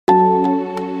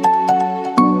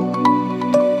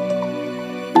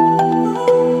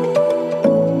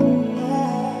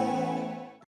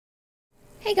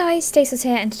guys, Stacels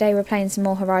here, and today we're playing some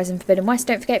more Horizon Forbidden West.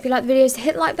 Don't forget, if you like the videos, to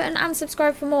hit the like button and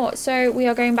subscribe for more. So we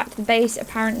are going back to the base.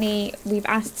 Apparently we've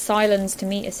asked Silence to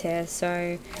meet us here,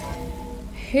 so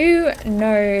who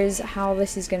knows how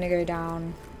this is going to go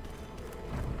down.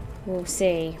 We'll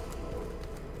see.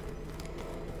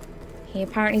 He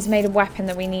apparently has made a weapon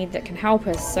that we need that can help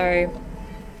us, so...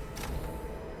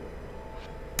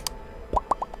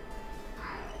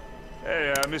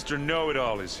 Hey, Mr.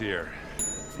 Know-It-All is here.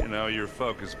 You know, your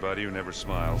focus buddy who never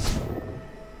smiles.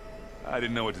 I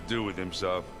didn't know what to do with him,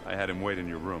 so I had him wait in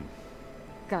your room.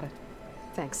 Got it.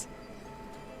 Thanks.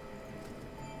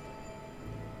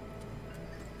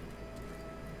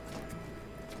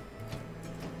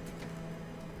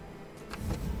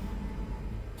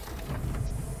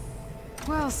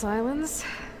 Well, Silence.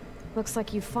 Looks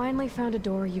like you finally found a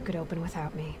door you could open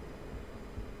without me.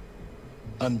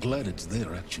 I'm glad it's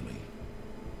there, actually.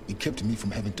 It kept me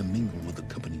from having to mingle with the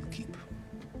company you keep.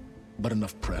 But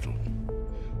enough prattle.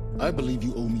 I believe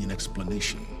you owe me an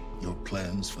explanation. Your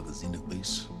plans for the Zenith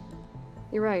base.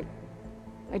 You're right.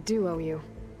 I do owe you.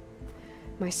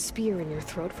 My spear in your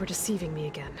throat for deceiving me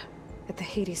again. At the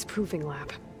Hades Proving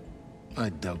Lab. I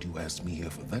doubt you asked me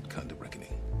here for that kind of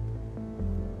reckoning.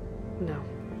 No.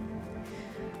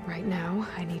 Right now,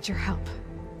 I need your help.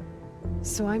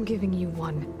 So I'm giving you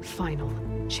one final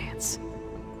chance.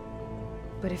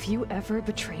 But if you ever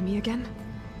betray me again,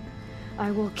 I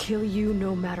will kill you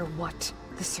no matter what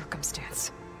the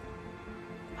circumstance.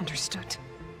 Understood?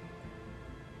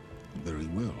 Very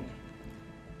well.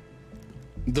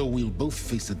 Though we'll both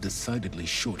face a decidedly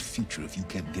short future if you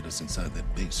can't get us inside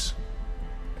that base.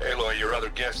 Aloy, your other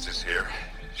guest is here.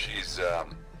 She's,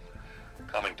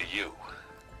 coming to you.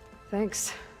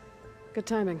 Thanks. Good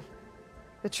timing.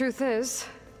 The truth is,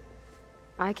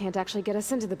 I can't actually get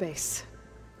us into the base.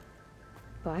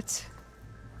 But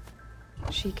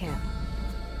she can.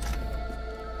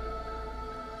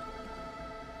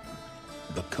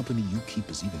 The company you keep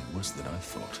is even worse than I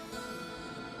thought.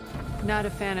 Not a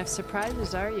fan of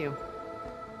surprises, are you?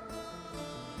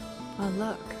 Oh,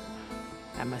 look.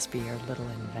 That must be your little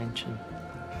invention.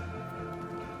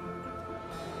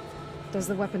 Does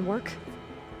the weapon work?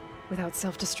 Without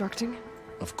self-destructing?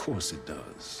 Of course it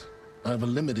does. I've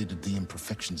eliminated the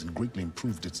imperfections and greatly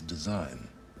improved its design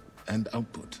and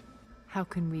output. How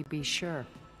can we be sure?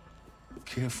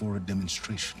 Care for a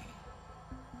demonstration?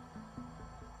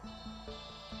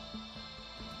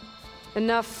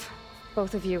 Enough,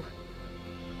 both of you.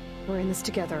 We're in this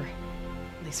together,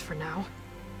 at least for now.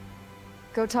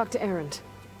 Go talk to Erend.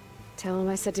 Tell him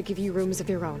I said to give you rooms of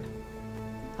your own.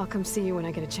 I'll come see you when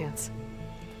I get a chance.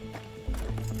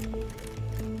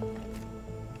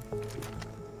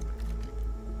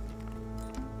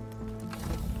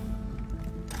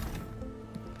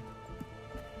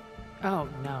 Oh,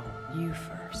 no. You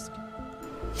first.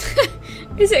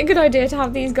 Is it a good idea to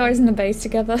have these guys in the base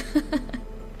together?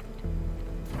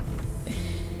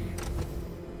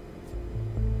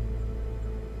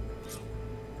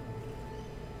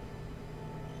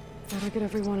 Better get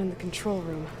everyone in the control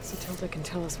room so Tilda can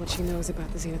tell us what she knows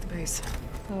about the Zenith base.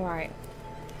 Alright.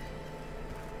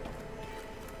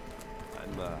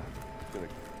 I'm, gonna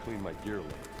clean my gear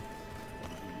later.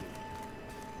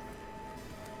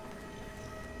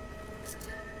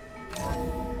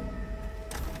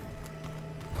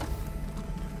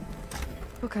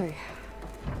 Okay.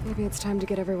 Maybe it's time to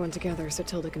get everyone together so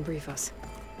Tilda can brief us.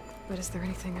 But is there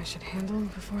anything I should handle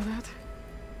before that?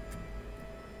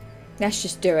 Let's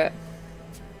just do it.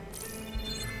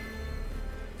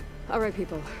 Alright,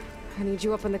 people. I need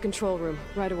you up in the control room,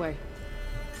 right away.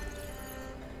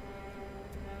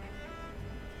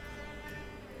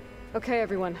 Okay,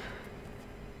 everyone.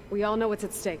 We all know what's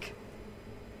at stake.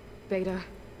 Beta,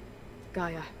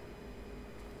 Gaia.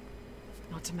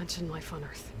 Not to mention life on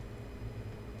Earth.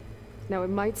 Now, it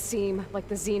might seem like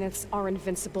the Zeniths are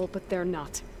invincible, but they're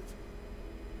not.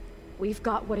 We've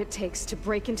got what it takes to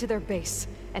break into their base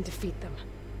and defeat them.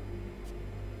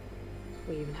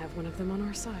 We even have one of them on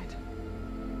our side.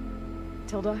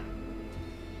 Tilda,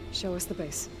 show us the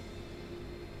base.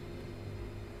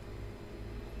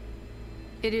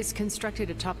 It is constructed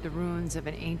atop the ruins of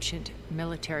an ancient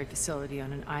military facility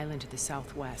on an island to the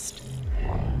southwest.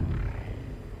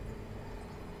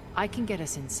 I can get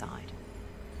us inside.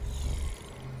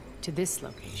 To this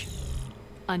location.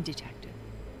 Undetected.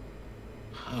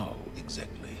 How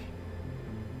exactly?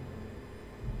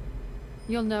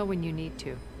 You'll know when you need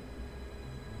to.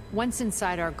 Once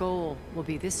inside, our goal will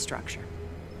be this structure.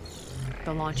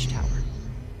 The launch tower.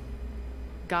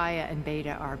 Gaia and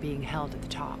Beta are being held at the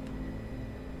top.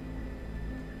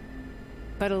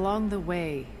 But along the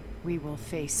way, we will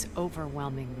face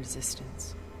overwhelming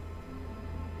resistance.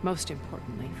 Most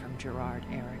importantly from Gerard,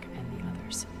 Eric, and the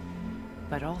others.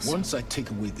 But also... Once I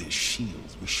take away their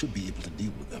shields, we should be able to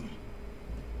deal with them.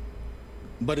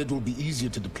 But it will be easier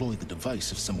to deploy the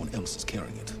device if someone else is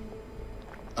carrying it.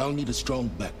 I'll need a strong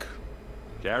back.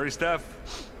 Carry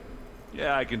stuff?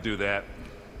 Yeah, I can do that.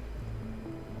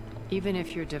 Even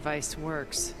if your device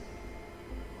works,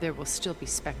 there will still be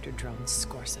Spectre drones,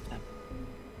 scores of them.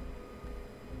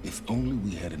 If only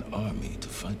we had an army to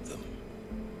fight them.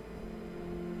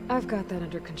 I've got that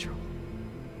under control.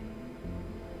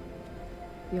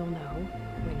 You'll know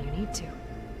when you need to.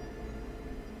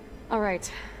 All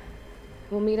right.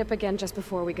 We'll meet up again just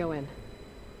before we go in.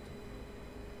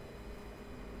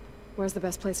 Where's the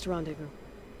best place to rendezvous?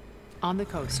 On the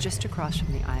coast, just across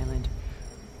from the island.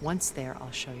 Once there,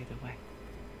 I'll show you the way.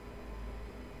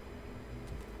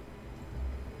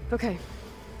 Okay.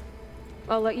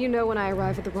 I'll let you know when I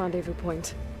arrive at the rendezvous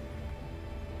point.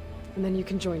 And then you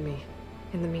can join me.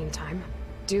 In the meantime,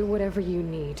 do whatever you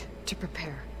need to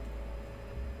prepare.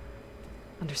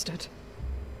 Understood?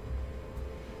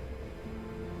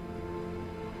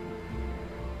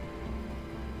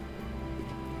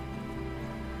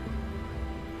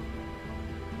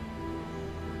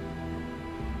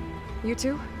 You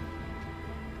two?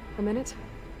 A minute?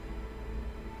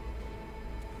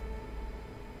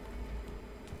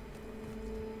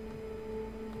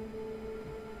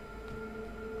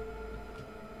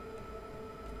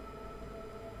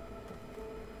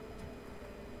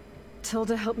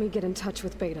 Tilda helped me get in touch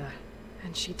with Beta,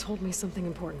 and she told me something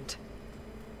important.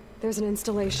 There's an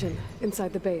installation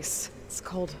inside the base. It's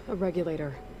called a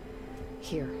regulator.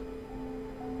 Here.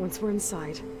 Once we're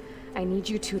inside, I need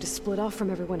you two to split off from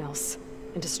everyone else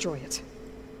and destroy it.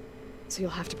 So you'll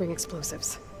have to bring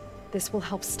explosives. This will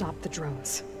help stop the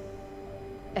drones.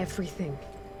 Everything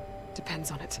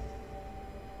depends on it.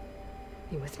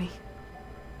 You with me?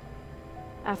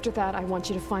 After that, I want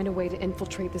you to find a way to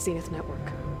infiltrate the Zenith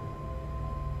network.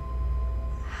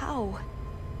 How?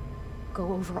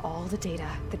 Go over all the data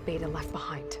that Beta left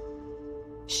behind.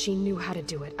 She knew how to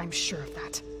do it, I'm sure of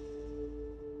that.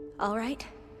 All right.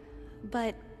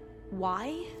 But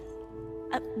why?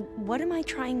 What am I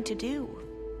trying to do?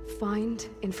 Find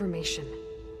information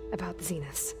about the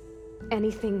Zeniths.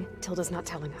 Anything Tilda's not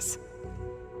telling us.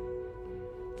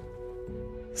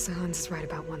 Silence is right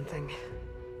about one thing.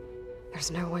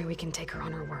 There's no way we can take her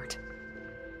on her word.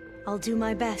 I'll do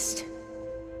my best.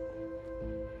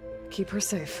 Keep her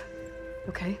safe,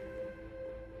 okay?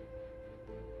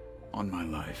 On my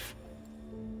life.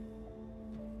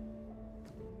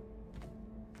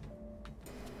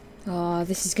 Oh,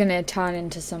 this is gonna turn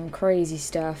into some crazy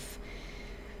stuff.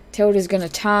 Tilda's gonna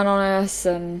turn on us,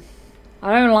 and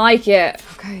I don't like it.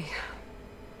 Okay.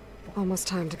 Almost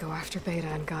time to go after Beta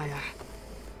and Gaia.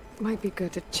 Might be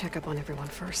good to check up on everyone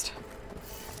first.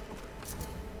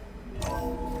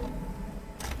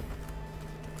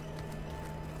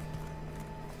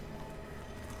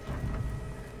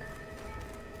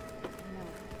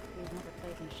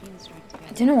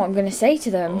 I don't know what I'm gonna say to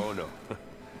them. Oh no,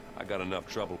 I got enough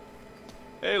trouble.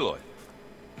 Hey Lloyd,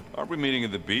 aren't we meeting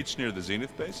at the beach near the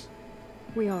Zenith base?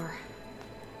 We are.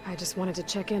 I just wanted to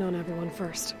check in on everyone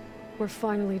first. We're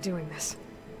finally doing this.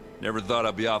 Never thought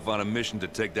I'd be off on a mission to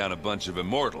take down a bunch of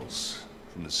immortals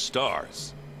from the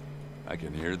stars. I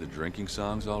can hear the drinking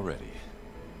songs already.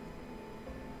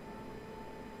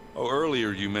 Oh,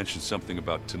 earlier you mentioned something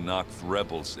about Tenakth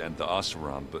rebels and the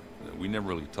Oseram, but we never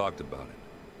really talked about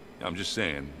it. I'm just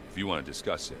saying, if you want to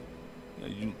discuss it,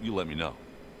 you let me know.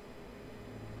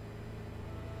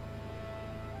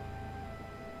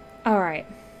 Alright.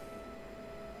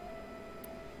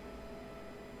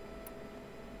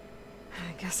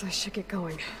 I guess I should get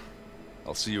going.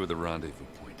 I'll see you at the rendezvous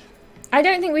point. I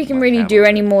don't think we can really do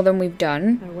any more than we've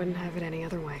done. I wouldn't have it any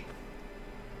other way.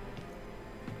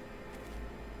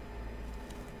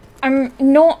 I'm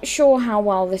not sure how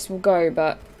well this will go,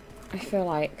 but I feel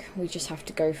like we just have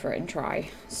to go for it and try.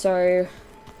 So,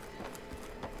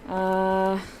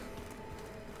 let's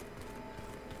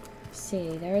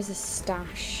see, there is a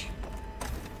stash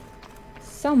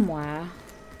somewhere.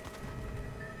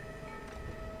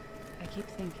 I keep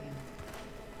thinking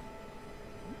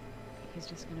he's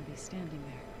just gonna be standing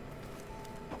there.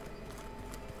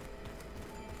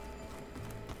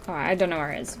 Alright, I don't know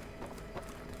where it is.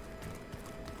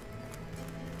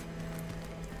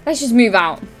 Let's just move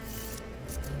out.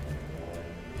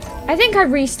 I think I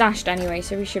restashed anyway,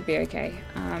 so we should be okay.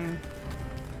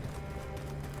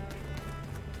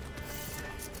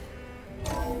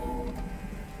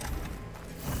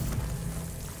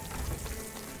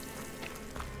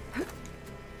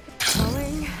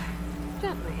 Going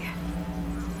gently.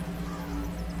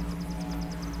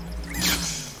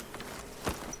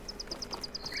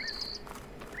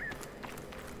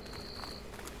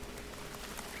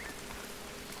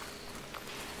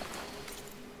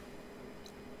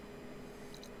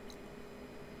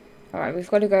 Alright, we've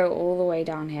got to go all the way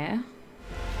down here.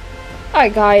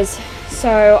 Alright guys,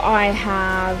 so I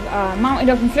have mounted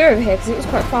up and flew over here because it was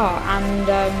quite far, and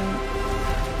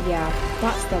yeah,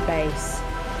 that's their base.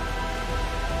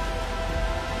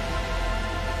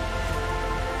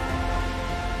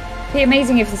 It'd be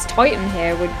amazing if this Titan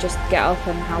here would just get up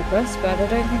and help us, but I don't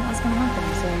think that's going to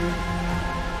happen, so...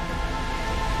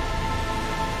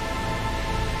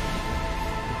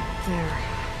 There.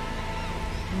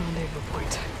 Rendezvous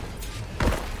point.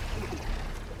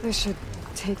 I should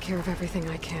take care of everything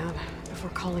I can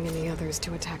before calling in the others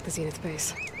to attack the Zenith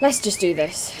base. Let's just do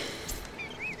this.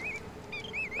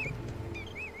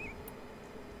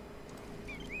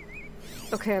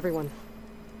 Okay, everyone.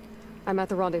 I'm at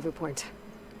the rendezvous point.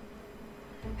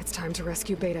 It's time to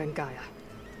rescue Beta and Gaia.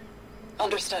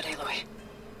 Understood, Aloy.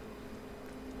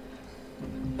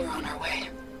 We're on our way.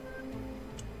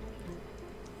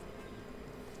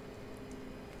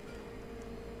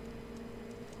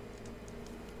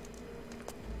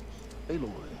 Aloy,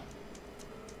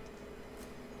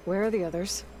 Where are the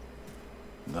others?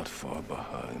 not far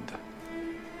behind.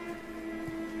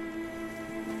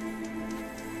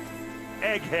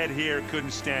 Egghead here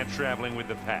couldn't stand traveling with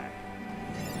the pack.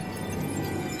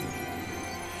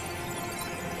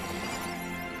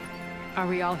 Are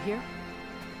we all here?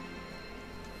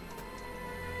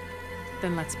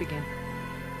 Then let's begin.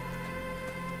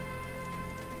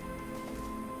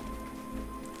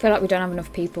 I feel like we don't have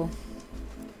enough people.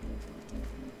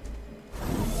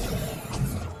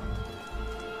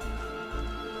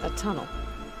 A tunnel.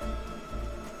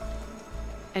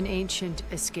 An ancient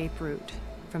escape route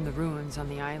from the ruins on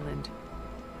the island.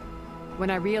 When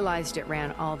I realized it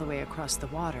ran all the way across the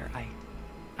water,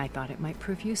 I thought it might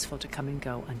prove useful to come and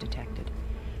go undetected.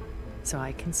 So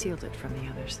I concealed it from the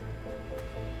others.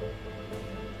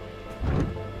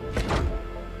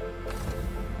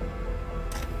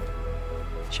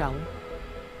 Shall we?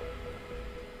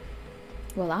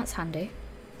 Well, that's handy.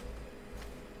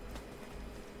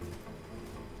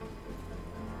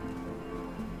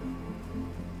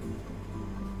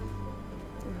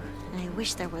 I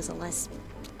wish there was a less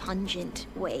pungent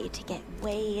way to get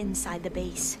way inside the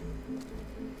base.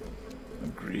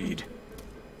 Agreed.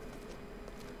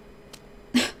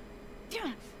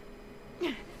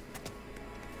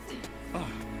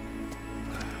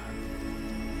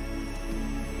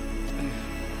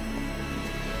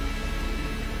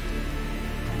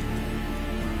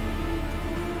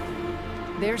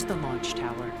 There's the launch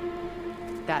tower.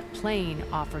 That plane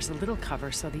offers a little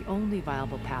cover, so the only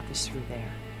viable path is through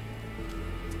there.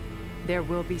 There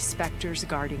will be Spectres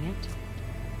guarding it,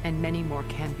 and many more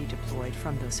can be deployed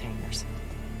from those hangars.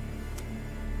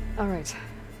 All right.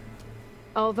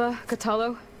 Alva,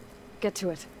 Catalo, get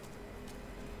to it.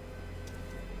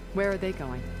 Where are they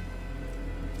going?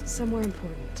 Somewhere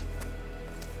important.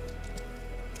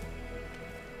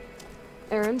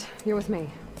 Erend, you're with me.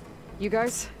 You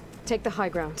guys, take the high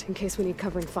ground in case we need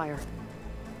covering fire.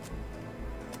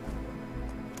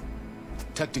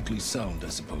 Tactically sound, I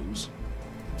suppose.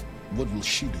 What will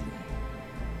she do?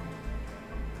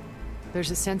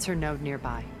 There's a sensor node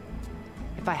nearby.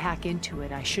 If I hack into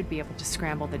it, I should be able to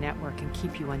scramble the network and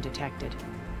keep you undetected.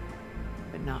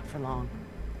 But not for long.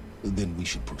 Then we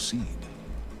should proceed.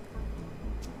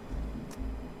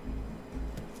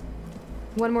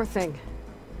 One more thing.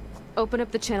 Open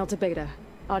up the channel to Beta.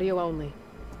 Audio only.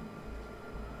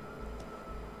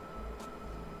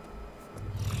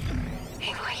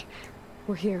 Aloy,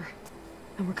 We're here,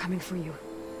 and we're coming for you.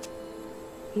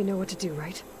 You know what to do,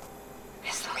 right?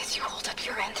 as long as you hold up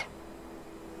your end.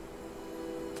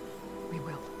 We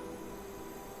will.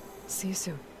 See you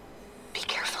soon. Be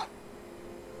careful.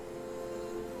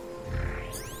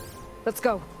 Let's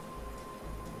go.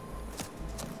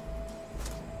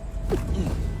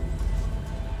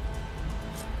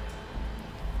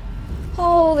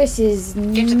 Oh, this is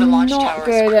Get to the launch not tower as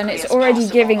good, and quickly it's as already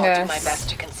possible. giving I'll us do my best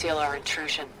to conceal our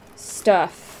intrusion.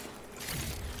 stuff.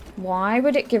 Why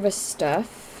would it give us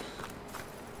stuff?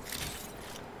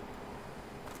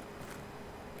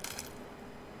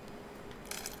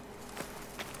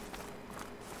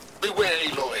 Beware,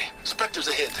 Aloy. Spectres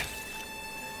ahead.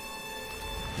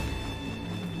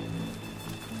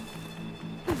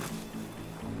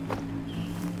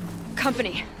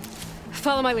 Company.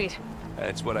 Follow my lead.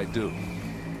 That's what I do.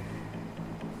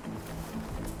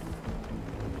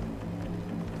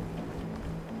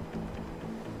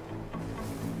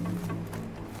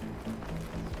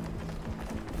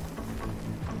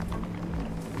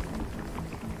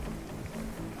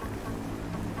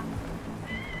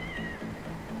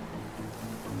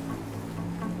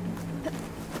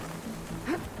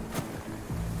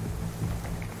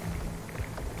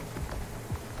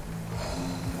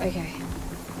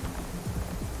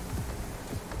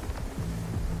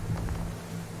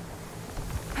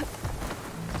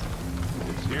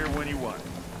 when you want.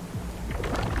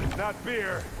 It's not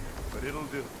beer, but it'll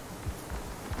do.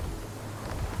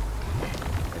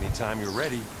 Anytime you're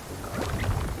ready,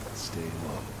 stay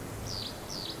low.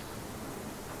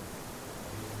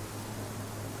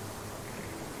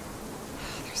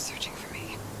 They're searching for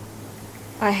me.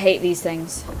 I hate these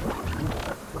things.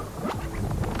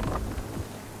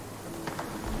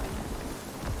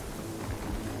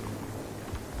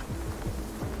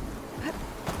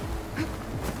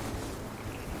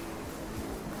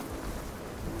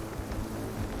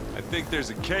 I think there's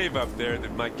a cave up there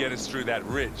that might get us through that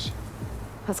ridge.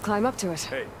 Let's climb up to it.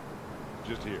 Hey,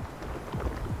 just here.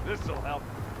 This'll help.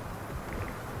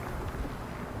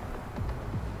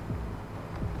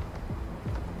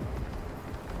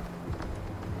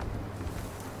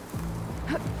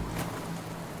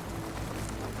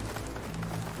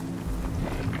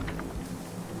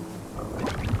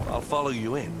 I'll follow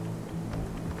you in.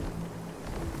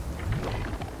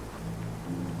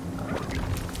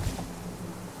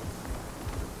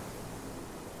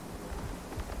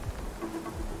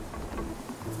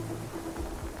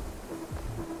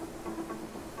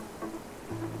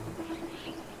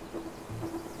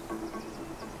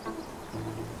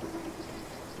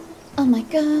 Oh my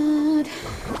god.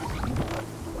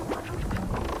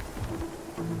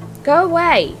 Go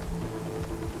away.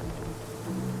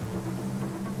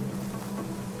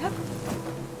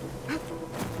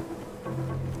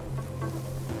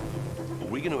 Are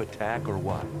we gonna attack or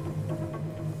what?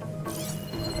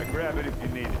 I grab it if you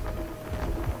need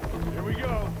it. Here we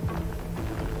go.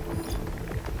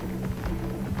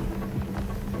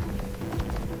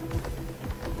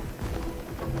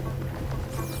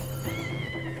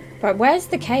 Right, where's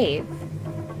the cave?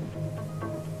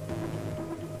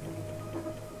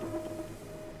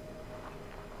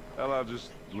 Well, I'll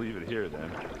just leave it here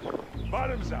then.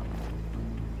 Bottoms up.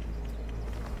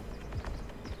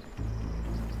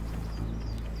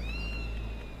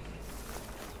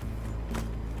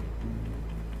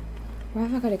 Where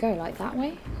have I got to go? Like that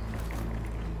way?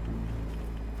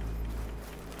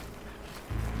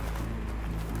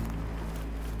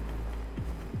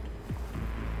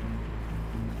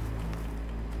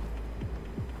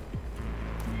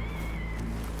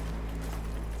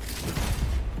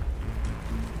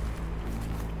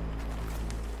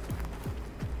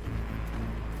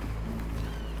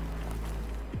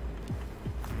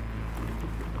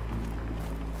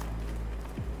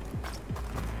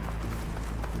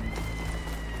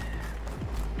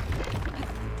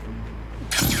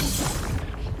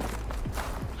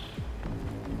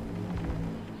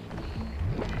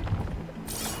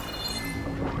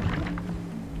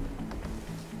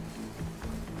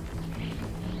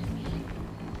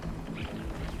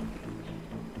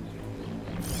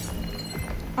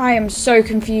 I am so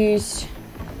confused.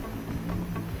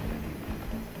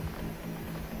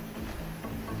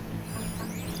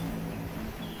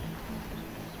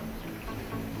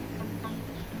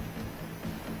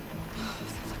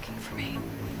 They're looking for me.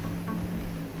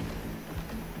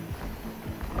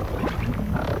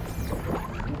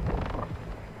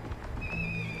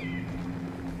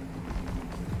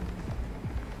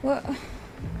 What?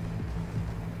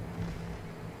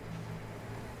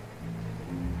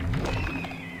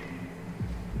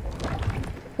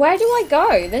 Where do I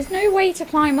go? There's no way to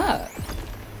climb up.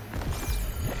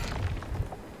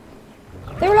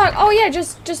 They were like, oh yeah,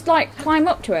 just like climb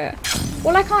up to it.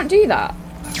 Well, I can't do that.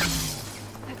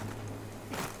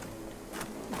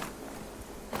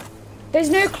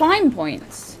 There's no climb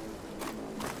points.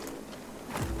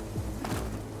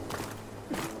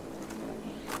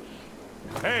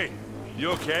 Hey,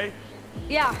 you okay?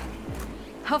 Yeah.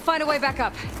 I'll find a way back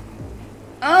up.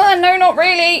 No, not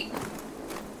really.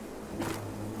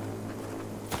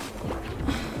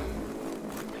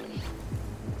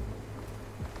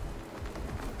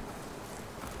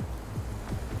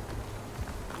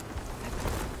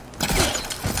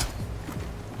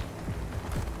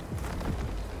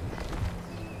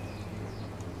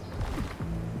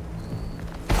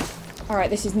 Alright,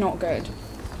 this is not good.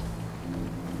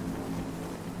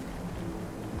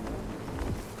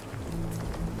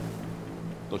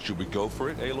 So should we go for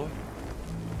it, Aloy?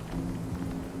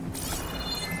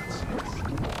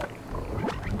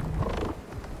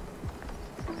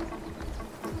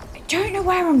 I don't know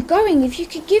where I'm going. If you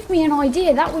could give me an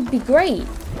idea, that would be great.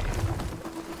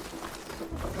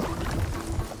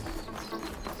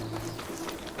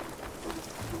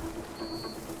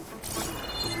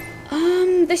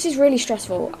 This is really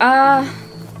stressful.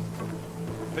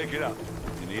 Pick it up.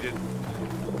 You need it?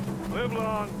 Live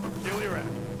long, kill your end.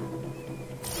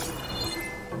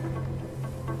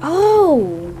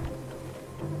 Oh!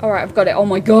 Alright, I've got it. Oh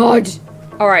my god!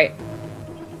 Alright.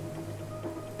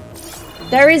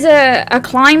 There is a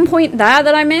climb point there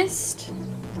that I missed.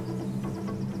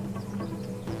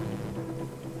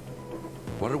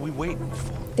 What are we waiting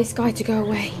for? This guy to go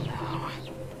away.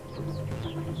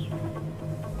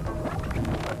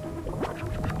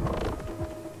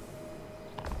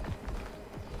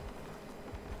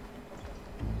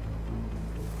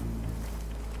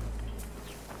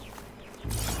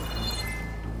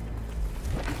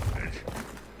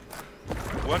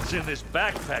 What's in this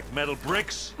backpack? Metal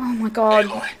bricks? Oh my god.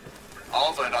 Aloy,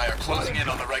 Alva and I are closing in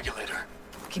on the regulator.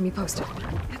 Keep me posted.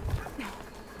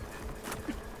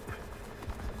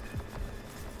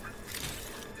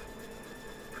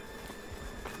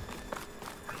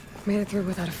 Made it through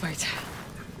without a fight.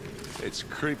 It's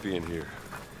creepy in here.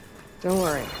 Don't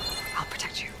worry. I'll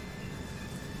protect you.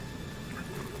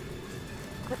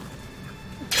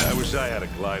 I wish I had a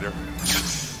glider.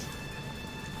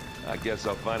 I guess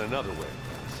I'll find another way.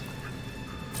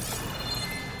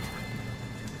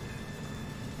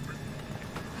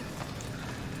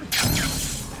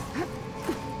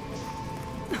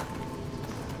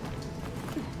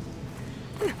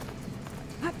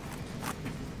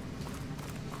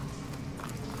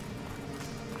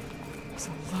 There's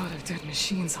a lot of dead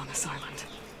machines on this island.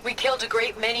 We killed a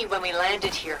great many when we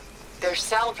landed here. Their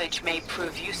salvage may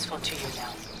prove useful to you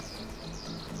now.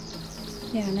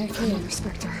 Yeah, no clue.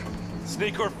 Respect her.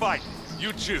 Sneak or fight?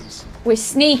 You choose. We're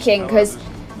sneaking because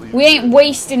we ain't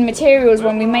wasting materials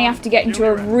when we may have to get into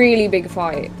a really big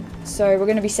fight. So we're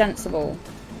going to be sensible.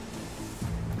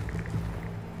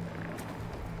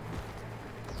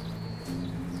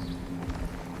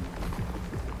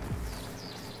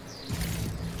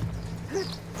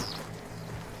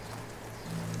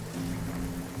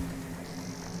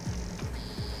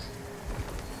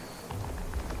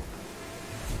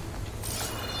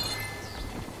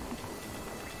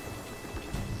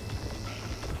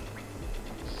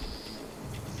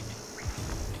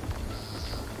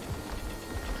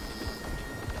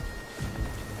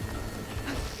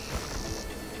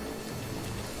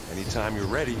 Anytime you're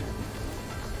ready.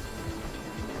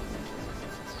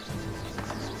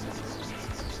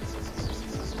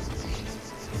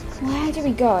 Where do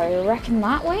we go? I reckon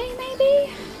that way,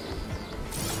 maybe?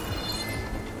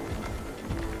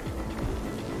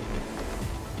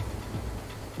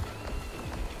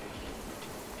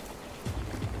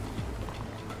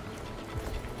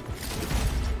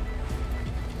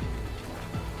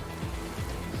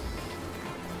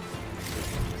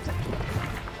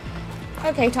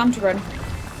 Okay, time to run.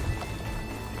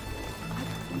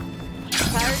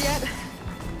 Tired yet?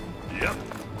 Yep.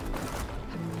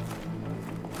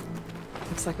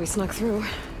 Looks like we snuck through.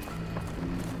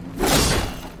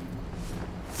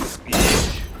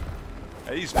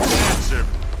 These plants are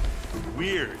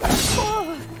weird.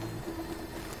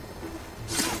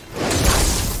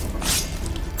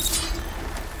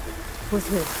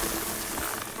 With me.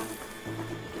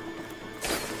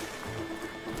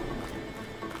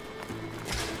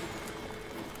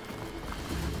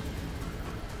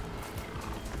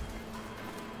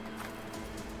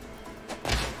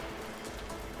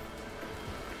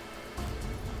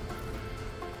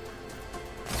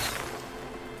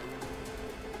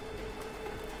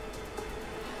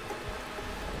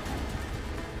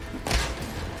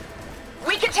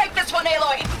 We can take this one,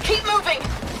 Aloy! Keep moving!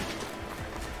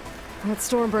 That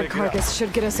Stormbird Pick it up. carcass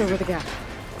should get us over the gap.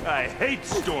 I hate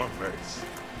stormbirds.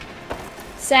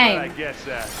 Same. But I guess,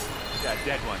 yeah,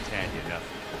 dead ones hand you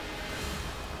nothing.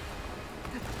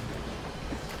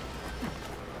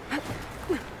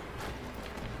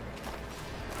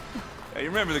 Hey, you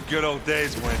remember the good old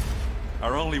days when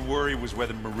our only worry was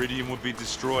whether Meridian would be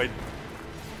destroyed?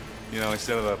 You know,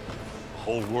 instead of the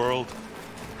whole world?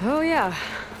 Oh yeah.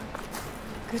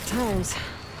 Good times.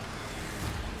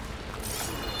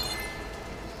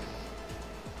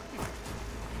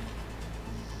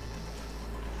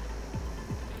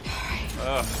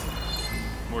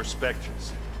 More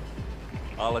specters.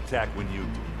 I'll attack when you do.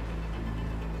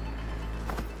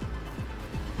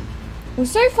 Well,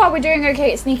 so far we're doing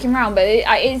okay at sneaking around, but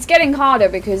it's getting harder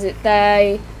because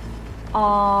they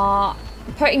are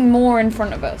putting more in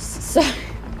front of us. So.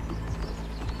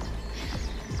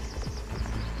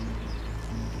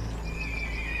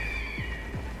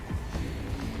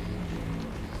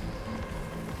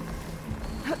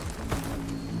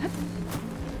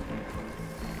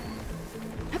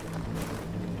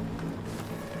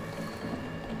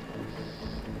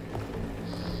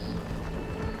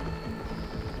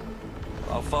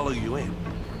 I'll follow you in.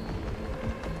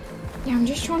 Yeah, I'm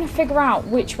just trying to figure out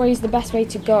which way is the best way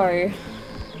to go.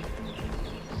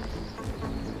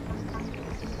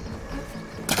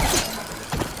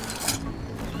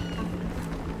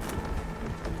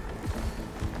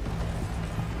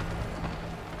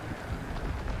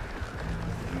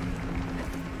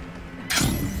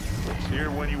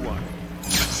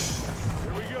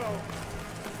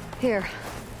 Here,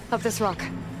 up this rock.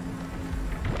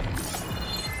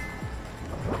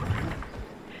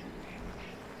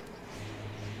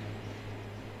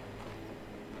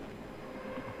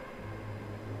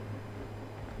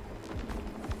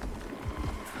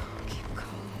 Keep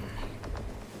calm.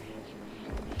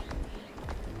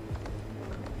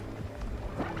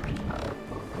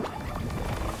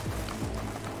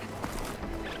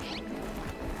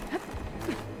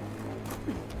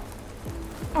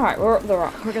 Alright, we're up the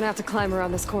rock. We're gonna have to climb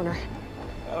around this corner.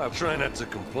 I'll try not to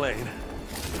complain.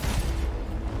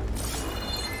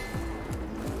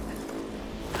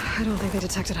 I don't think they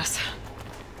detected us.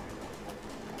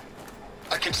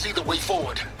 I can see the way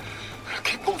forward.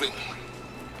 Keep moving.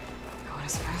 Going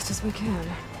as fast as we can.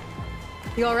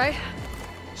 You alright?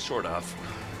 Sort of.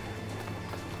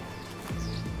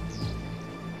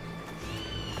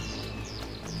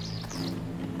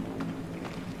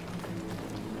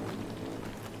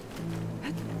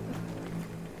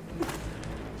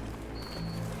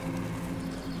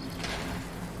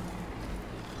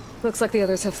 Looks like the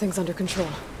others have things under control.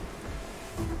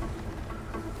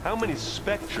 How many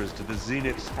Spectres do the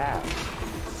Zeniths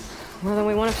have? More than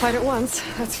we want to fight at once,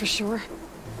 that's for sure.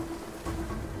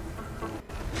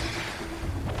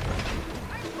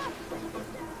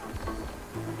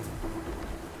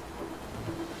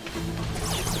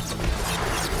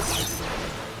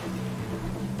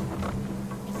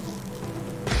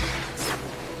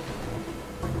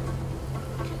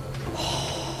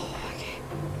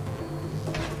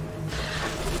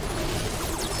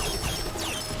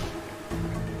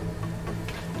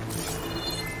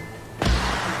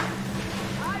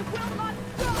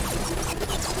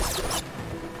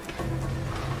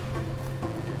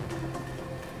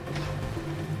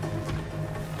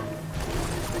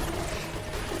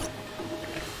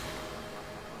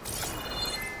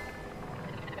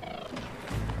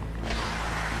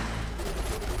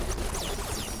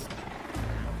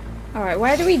 Alright,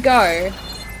 where do we go?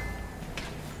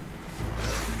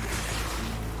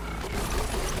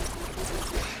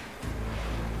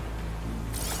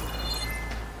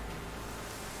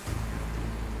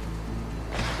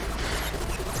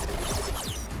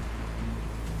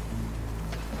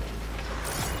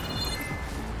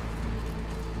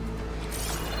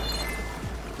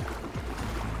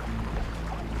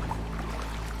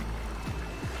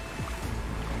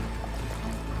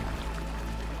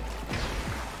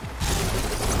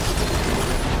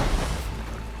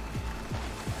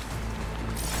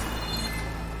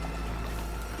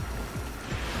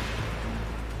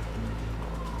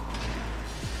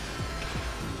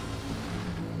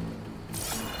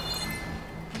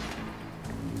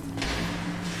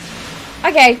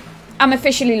 Okay, I'm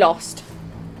officially lost.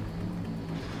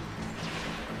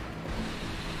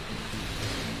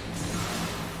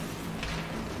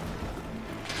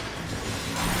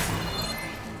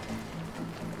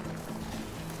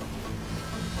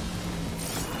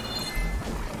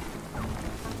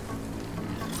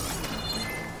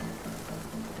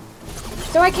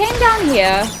 So I came down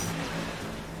here.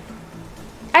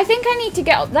 I think I need to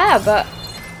get up there, but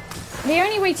the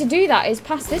only way to do that is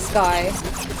past this guy.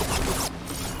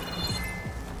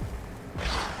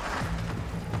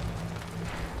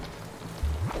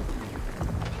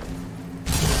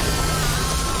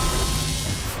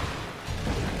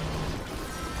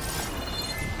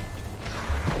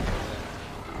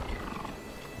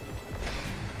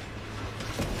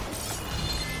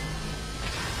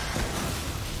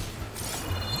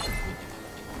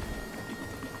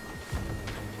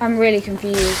 I'm really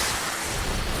confused.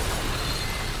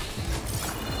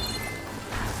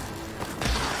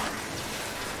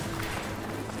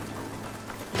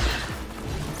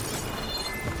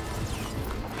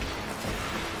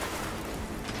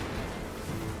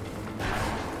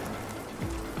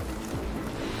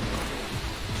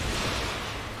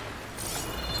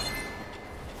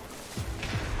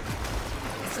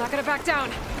 It's not gonna back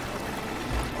down.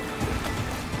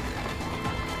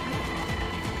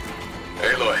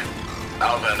 Aloy,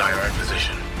 Alva and I are in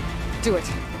position. Do it.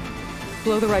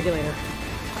 Blow the regulator.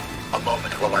 A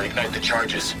moment while I ignite the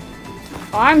charges.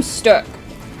 I'm stuck.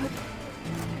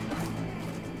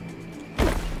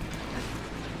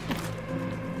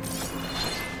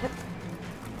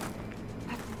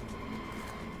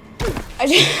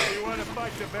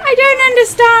 I don't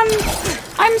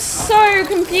understand. I'm so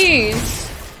confused.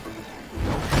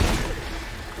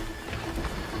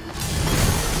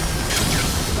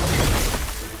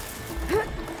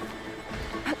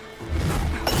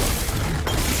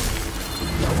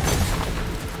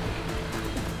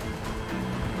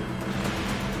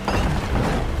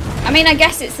 I mean, I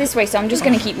guess it's this way, so I'm just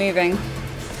going to keep moving.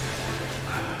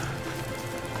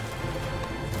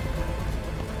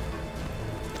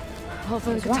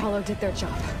 Alpha and Catalo did their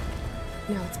job.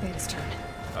 Now it's Beta's turn.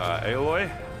 Aloy?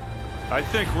 I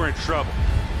think we're in trouble.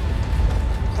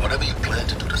 Whatever you plan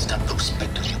to do to stop those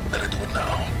specters, you better do it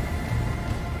now.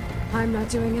 I'm not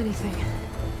doing anything.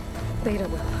 Beta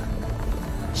will.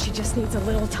 She just needs a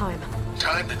little time.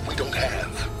 Time that we don't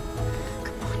have.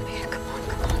 Come on, Beta, come on,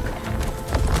 come on.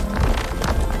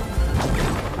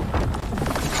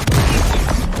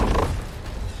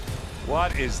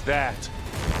 What is that?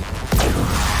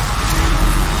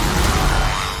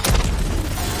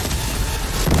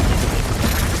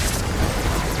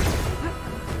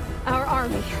 Our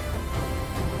army.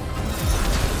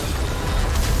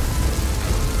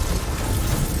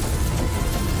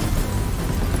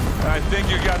 I think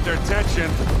you got their attention.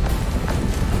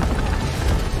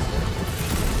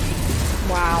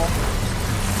 Wow.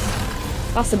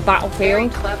 That's a battlefield. Very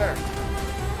clever.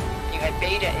 You had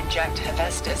Beta inject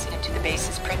Hephaestus into the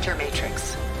base's printer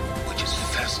matrix. Which is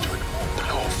faster and more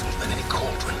powerful than any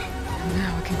cauldron. And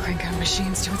now it can crank out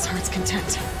machines to its heart's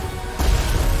content.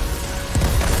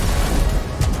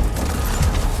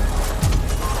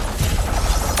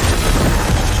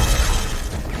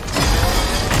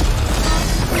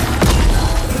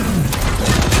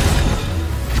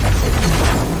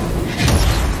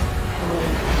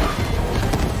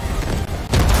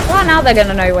 Well, now they're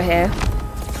gonna know we're here.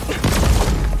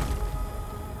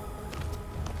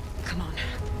 Come on.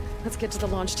 Let's get to the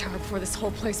launch tower before this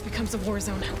whole place becomes a war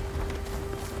zone.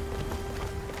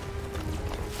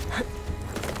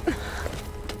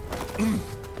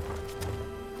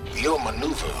 Your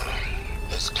maneuver,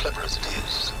 as clever as it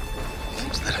is,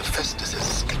 means that Hephaestus has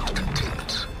escaped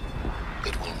containment.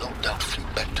 It will no doubt flee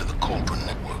back to the Cauldron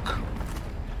network.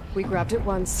 We grabbed it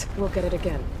once, we'll get it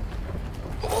again.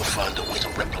 Or find a way to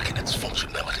replicate its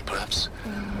functionality, perhaps.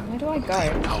 Where do I go?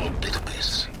 Our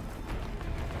database.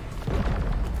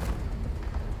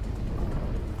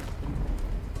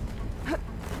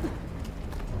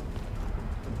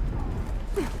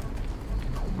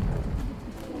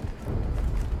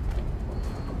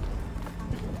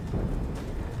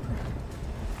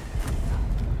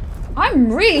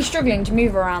 I'm really struggling to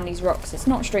move around these rocks. It's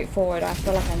not straightforward. I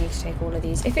feel like I need to take all of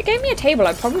these. If it gave me a table,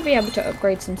 I'd probably be able to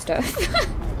upgrade some stuff.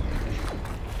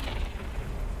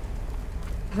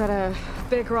 That,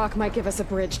 big rock might give us a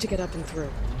bridge to get up and through.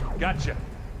 Gotcha.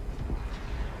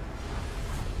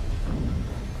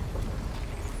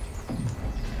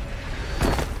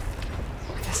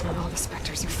 I guess not all the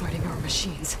specters are fighting our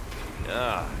machines.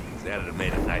 Ah, that'd have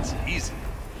made it nice and easy.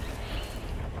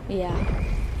 Yeah.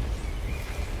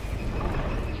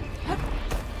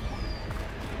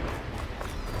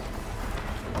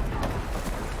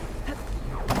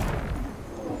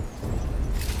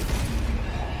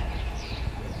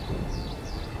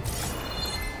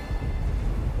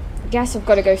 Guess I've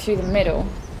got to go through the middle.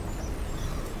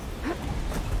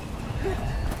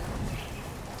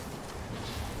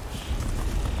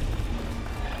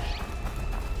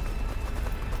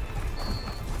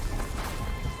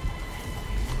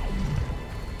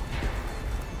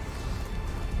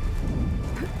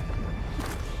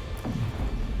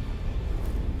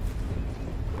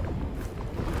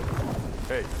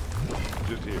 Hey,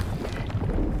 just here.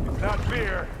 It's not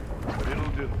beer, but it'll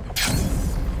do.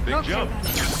 Big jump.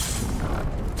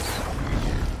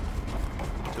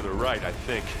 To the right, I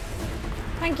think.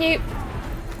 Thank you.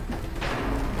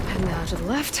 And now to the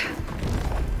left.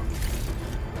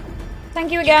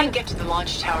 Thank you You again. can get to the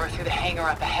launch tower through the hangar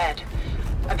up ahead.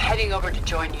 I'm heading over to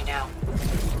join you now.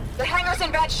 The hangar's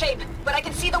in bad shape, but I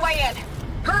can see the way in.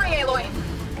 Hurry, Aloy!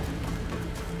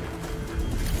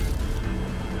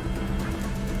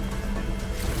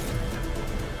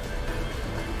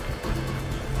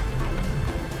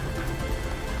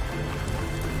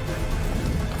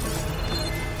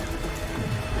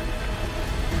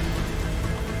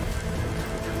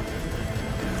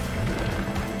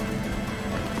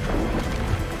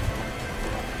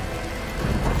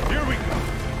 Here we go.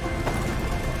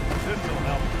 This'll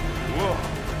help.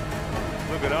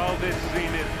 Whoa. Look at all this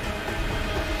scenic.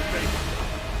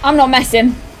 I'm not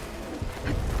messing.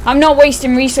 I'm not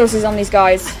wasting resources on these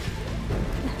guys.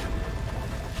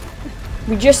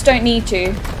 We just don't need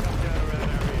to.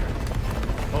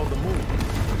 Oh, the moon.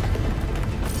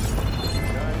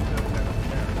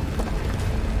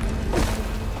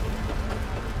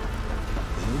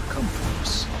 They'll come for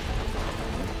us.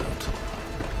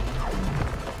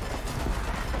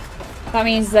 That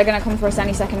means they're gonna come for us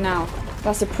any second now.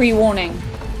 That's a pre-warning.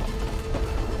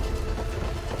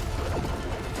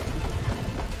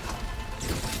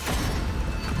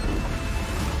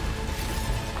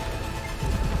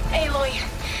 Aloy,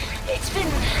 it's been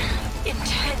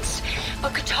intense.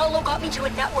 But Catalo got me to a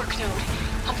network node.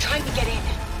 I'm trying to get in.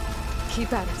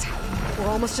 Keep at it. We're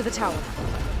almost to the tower.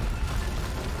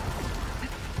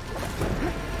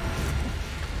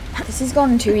 This has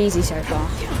gone too easy so far.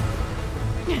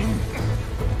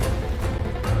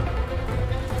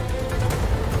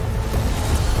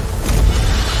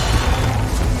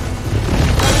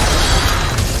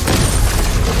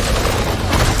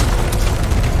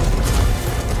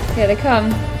 Here they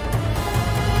come.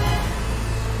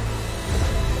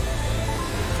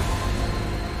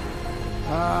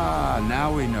 Ah,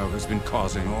 now we know who's been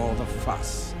causing all the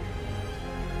fuss.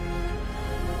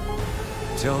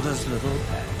 Tilda's little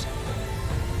pet.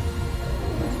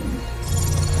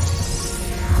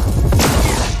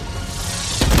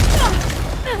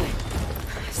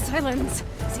 Silence.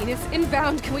 Zenith's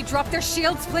inbound. Can we drop their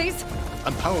shields, please?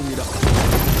 I'm powering it up.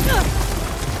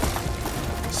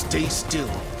 Stay still.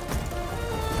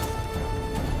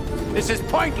 This is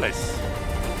pointless.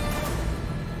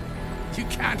 You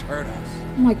can't hurt us.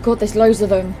 Oh my god, there's loads of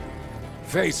them.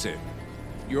 Face it.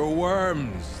 You're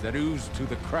worms that ooze through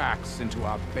the cracks into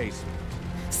our basement.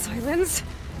 Silence.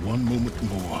 One moment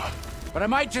more. But I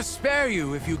might just spare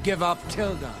you if you give up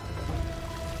Tilda.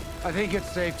 I think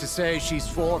it's safe to say she's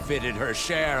forfeited her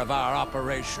share of our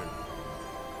operation.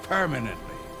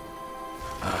 Permanently.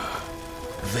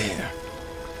 There.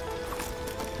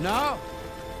 No?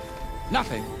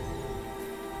 Nothing.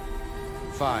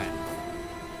 Fine.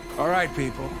 All right,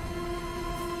 people.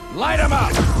 Light 'em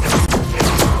up!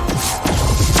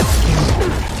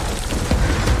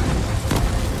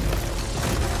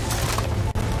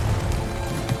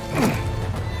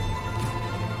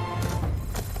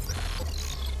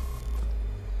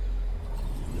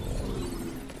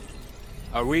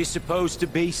 Are we supposed to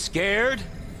be scared?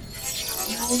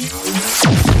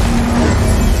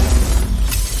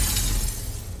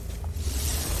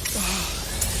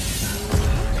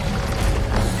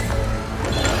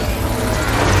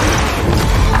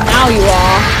 Now you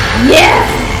are. Yeah!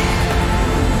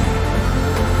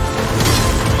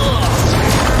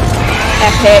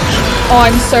 Epic. Oh,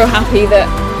 I'm so happy that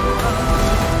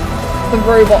the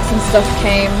robots and stuff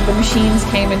came, the machines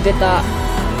came and did that.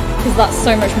 Because that's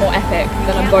so much more epic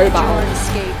than a bow battle.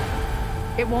 Escape.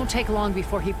 It won't take long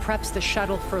before he preps the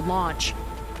shuttle for launch.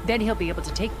 Then he'll be able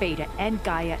to take Beta and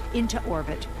Gaia into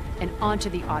orbit and onto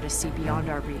the Odyssey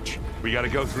beyond our reach. We gotta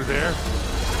go through there?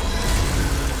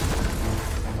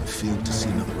 I fail to see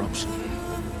another option.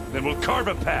 Then we'll carve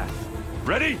a path.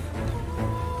 Ready?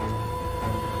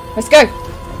 Let's go.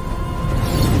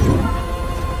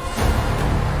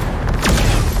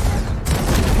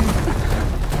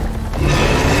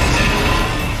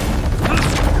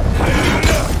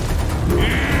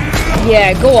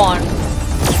 Yeah, go on.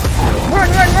 Run,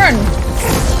 run, run!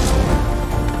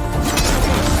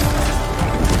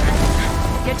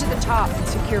 Get to the top and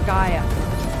secure Gaia.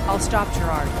 I'll stop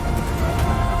Gerard.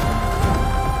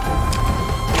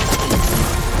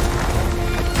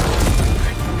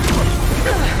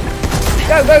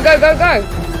 Go, go, go, go, go!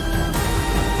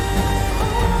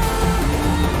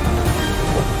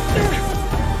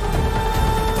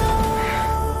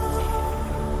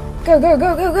 Go, go,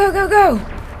 go, go, go, go, go!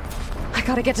 I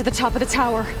gotta get to the top of the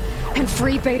tower and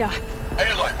free Beta.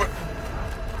 Aloy, we're...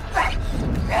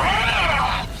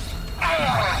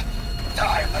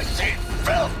 I see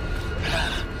filth.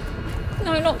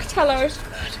 No, not Catello.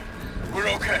 We're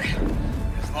okay.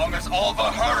 As long as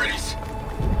Alva hurries.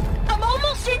 I'm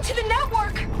almost into the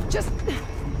network! Just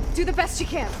do the best you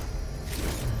can.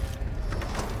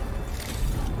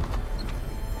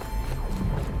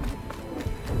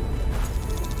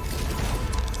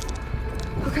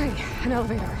 Okay, an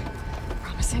elevator.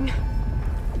 Promising.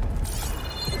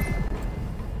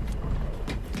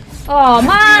 Oh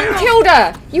man,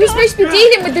 Tilda! You were supposed to be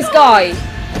dealing with this guy!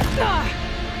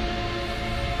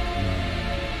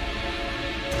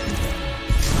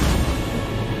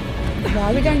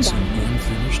 Why are we going down?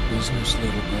 Unfinished business,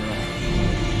 little girl.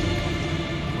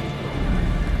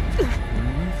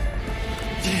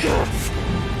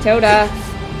 Tilda.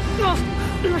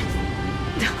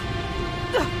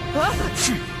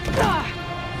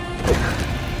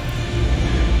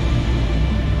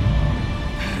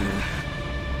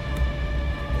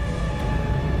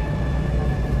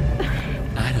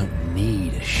 I don't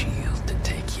need a shield to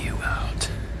take you out.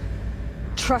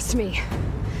 Trust me,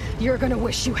 you're gonna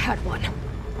wish you had one.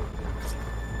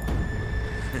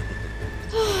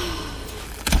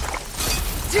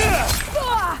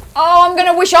 Oh, I'm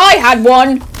gonna wish I had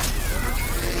one!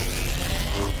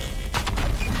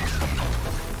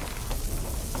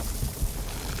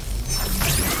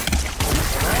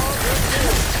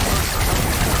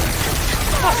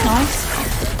 That's nice.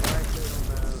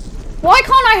 Why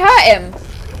can't I hurt him?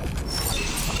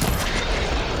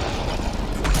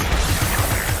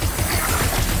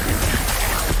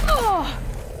 Oh,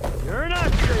 you're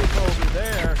not safe over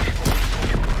there.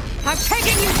 I'm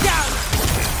taking you down.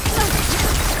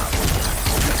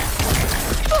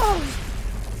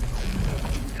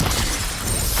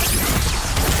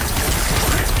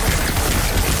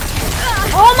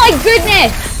 Oh my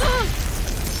goodness!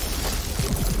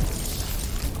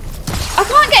 I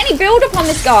can't get any build up on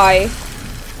this guy.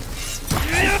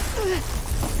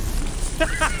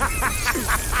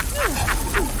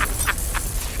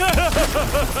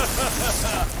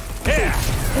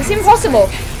 It's impossible.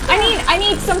 I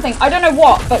need something. I don't know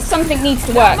what, but something needs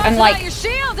to work. And like Your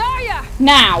shield, are ya?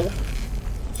 now.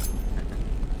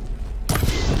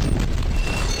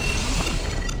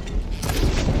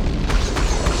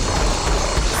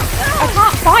 I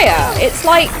can't fire. It's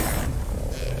like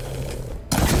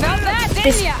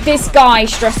this guy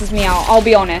stresses me out, I'll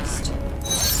be honest.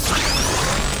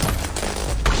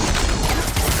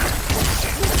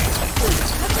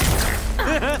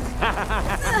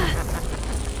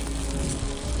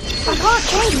 I can't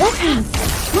change weapons.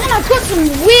 Man, I've got some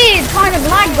weird kind of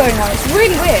lag going on. It's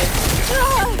really weird.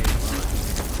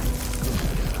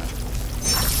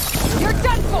 You're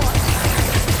done for.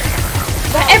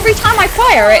 But every time I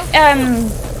fire,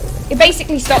 it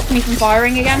basically stops me from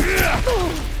firing again.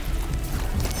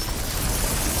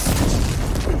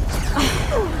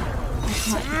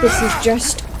 This is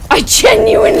just... I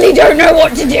genuinely don't know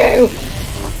what to do.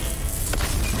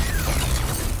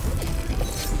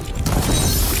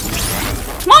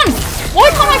 Come on! Why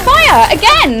can't I fire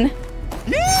again?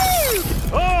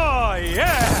 Oh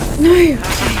yeah! No.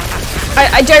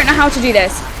 I don't know how to do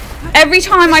this. Every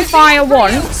time I fire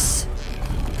once,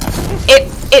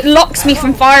 it locks me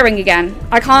from firing again.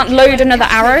 I can't load another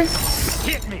arrow.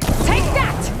 Hit me. Take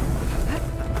that.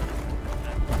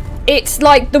 It's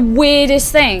like the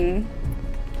weirdest thing.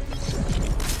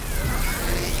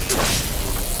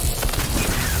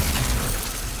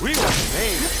 We were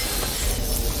made.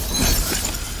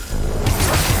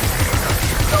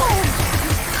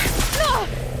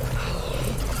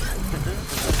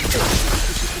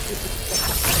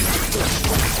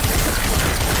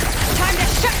 Time to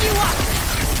shut you up.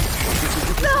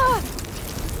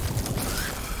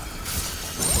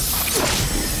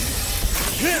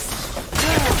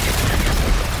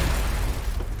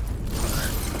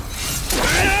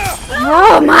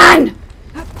 Oh man!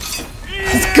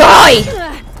 This guy!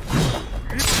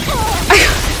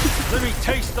 Let me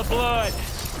taste the blood.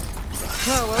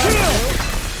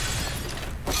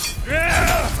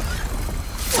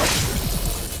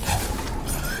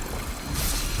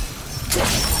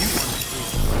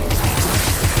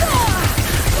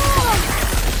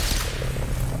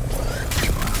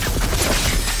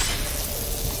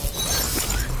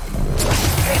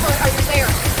 Are you there?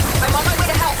 I'm on my way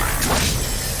to help.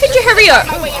 Could you hurry up?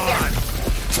 My way in there.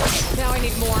 Now I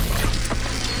need more.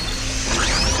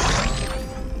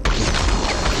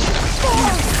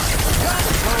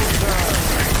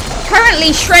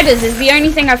 Currently, shredders is the only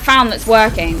thing I've found that's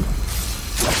working.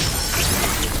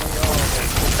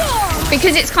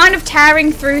 Because it's kind of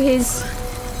tearing through his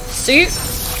suit.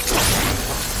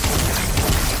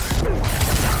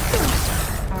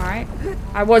 Alright.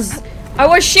 I was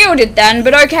shielded then,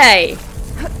 but okay.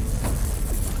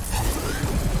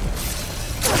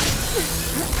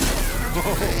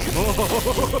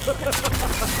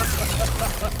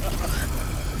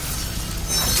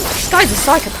 This guy's a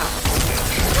psychopath.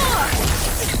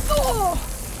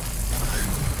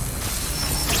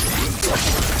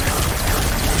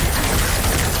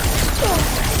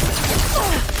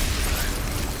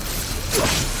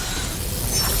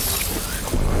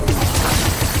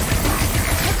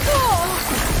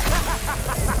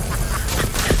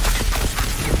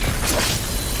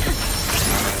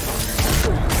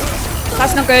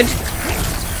 That's not good.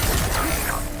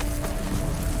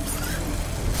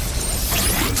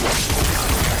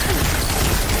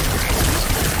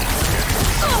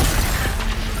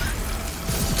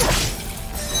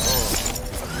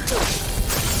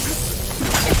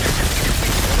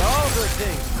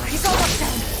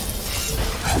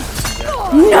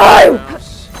 No!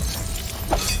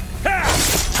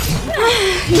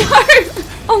 No!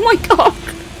 Oh my god!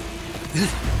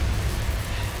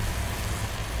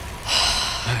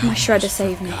 My shredder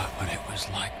saved me. I forgot what it was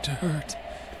like to hurt.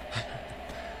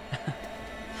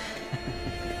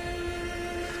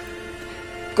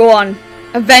 Go on,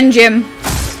 avenge him.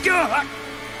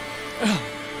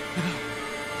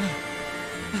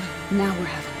 Now we're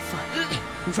having fun,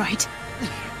 right?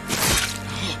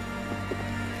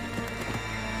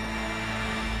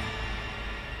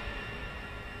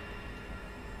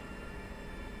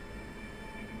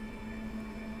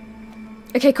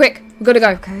 Okay, quick. We've got to go.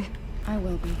 Okay. I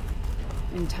will be.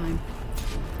 In time.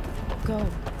 Go.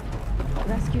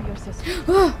 Rescue your sister.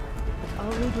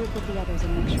 I'll regroup with the others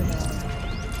and make sure they're all right.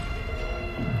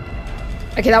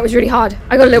 Okay, that was really hard.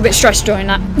 I got a little bit stressed during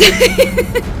that.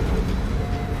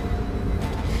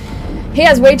 He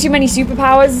has way too many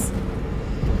superpowers.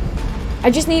 I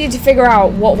just needed to figure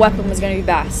out what weapon was going to be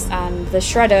best, and the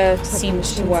shredder seemed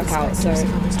to work out, so...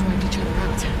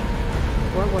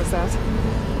 What was that?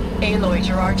 Aloy,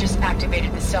 Gerard just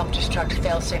activated the self-destruct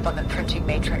failsafe on the printing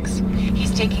matrix.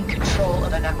 He's taking control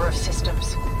of a number of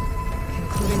systems.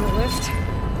 Including the lift?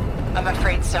 I'm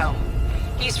afraid so.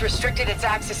 He's restricted its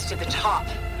access to the top.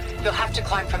 You'll have to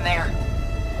climb from there.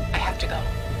 I have to go.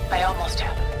 I almost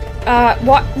have.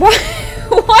 What?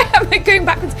 Why am I going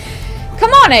backwards?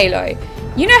 Come on, Aloy.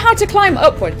 You know how to climb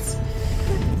upwards.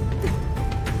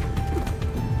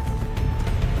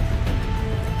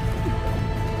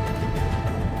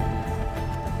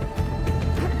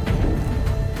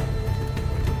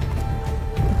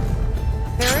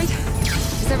 Aaron?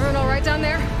 Is everyone alright down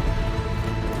there?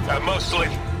 Mostly.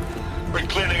 We're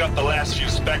cleaning up the last few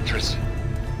Spectres.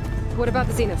 What about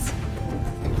the Zeniths?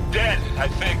 Dead, I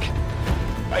think.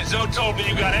 Zoe told me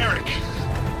you got Eric.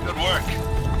 Good work.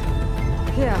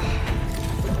 Yeah.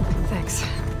 Thanks.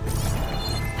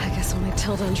 I guess only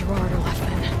Tilda and Gerard are left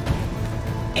then.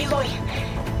 Aloy,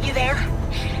 you there?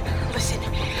 Listen,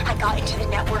 I got into the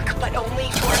network, but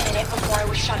only for a minute before I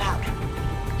was shut out.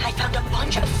 I found a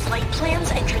bunch of flight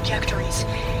plans and trajectories,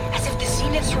 as if the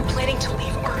Zeniths were planning to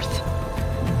leave Earth.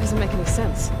 Doesn't make any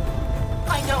sense.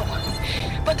 I know,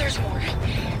 but there's more.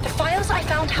 The files I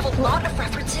found have a lot of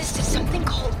references to something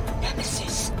called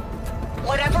Nemesis.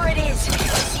 Whatever it is, the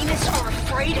Zeniths are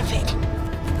afraid of it.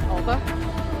 Alva?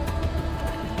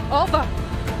 Alva!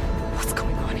 What's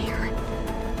going on here?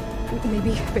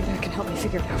 Maybe Beta can help me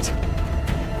figure it out.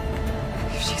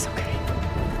 If she's okay.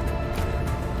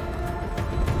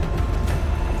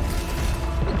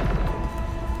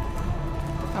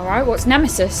 Alright, what's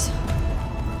Nemesis?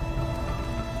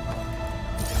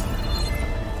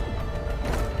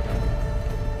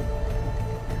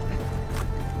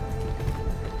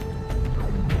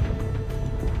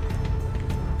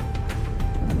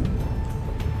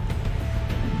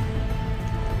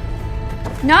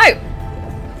 No!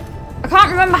 I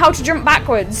can't remember how to jump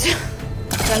backwards.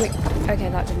 Okay,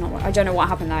 that did not work. I don't know what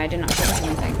happened there. I didn't actually do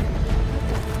anything.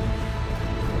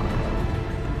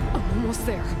 I'm almost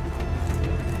there.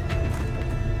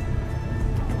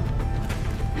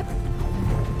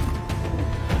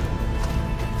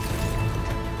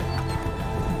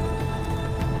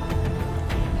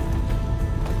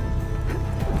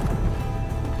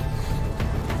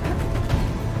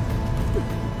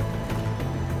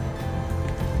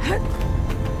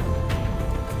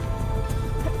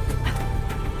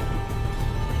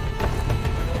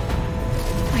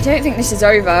 I don't think this is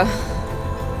over.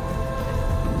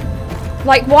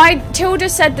 Like, why? Tilda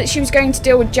said that she was going to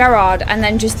deal with Gerard and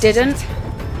then just didn't.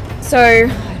 So...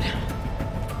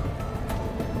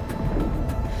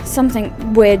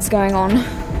 something weird's going on.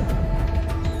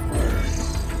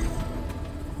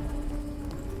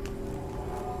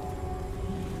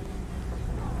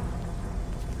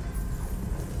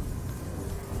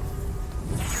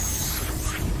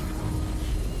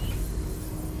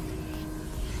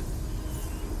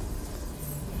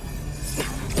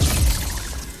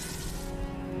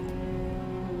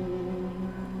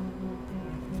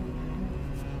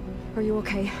 Are you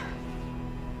okay?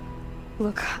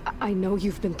 Look, I know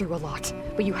you've been through a lot,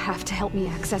 but you have to help me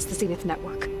access the Zenith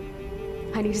network.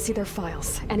 I need to see their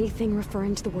files, anything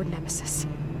referring to the word Nemesis.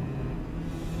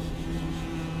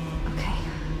 Okay.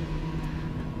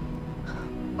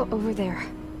 Over there.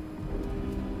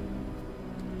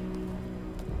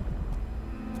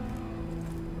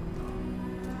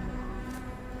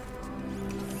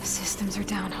 The systems are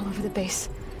down all over the base.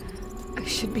 I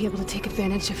should be able to take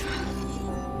advantage of...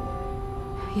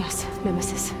 Yes,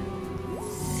 Nemesis.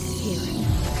 Here.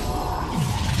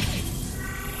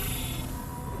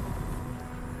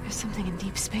 There's something in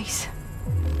deep space.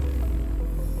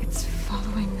 It's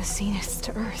following the Zeniths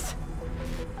to Earth.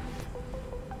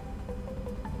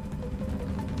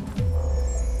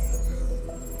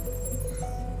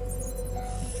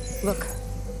 Look.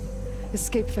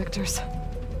 Escape vectors.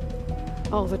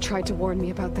 Alva tried to warn me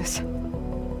about this.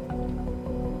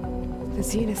 The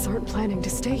Zeniths aren't planning to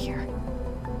stay here.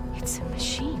 It's a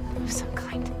machine of some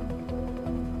kind.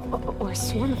 Or a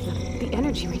swarm of them. The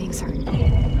energy readings are...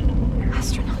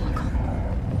 astronomical.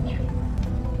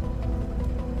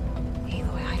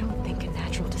 Aloy, I don't think a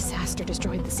natural disaster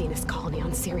destroyed the Zenith colony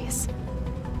on Sirius.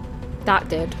 That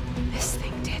did. This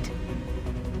thing did.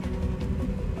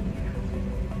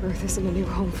 Earth isn't a new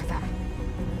home for them.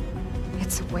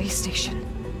 It's a way station.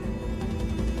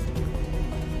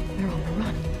 They're on the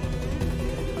run.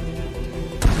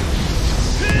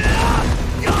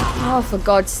 Oh, for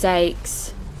God's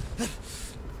sakes.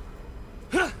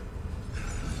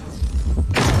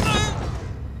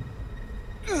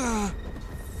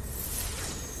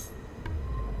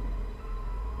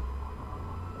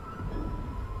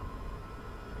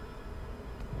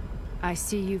 I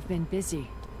see you've been busy.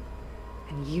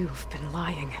 And you've been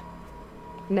lying.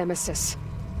 Nemesis,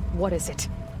 what is it?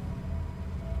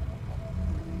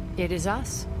 It is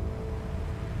us.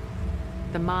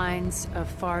 The minds of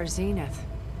Far Zenith.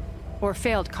 Or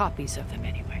failed copies of them,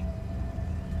 anyway.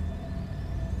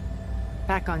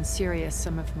 Back on Sirius,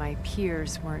 some of my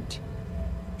peers weren't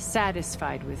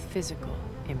satisfied with physical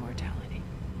immortality.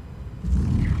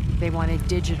 They wanted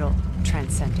digital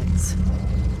transcendence.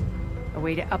 A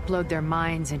way to upload their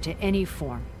minds into any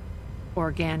form,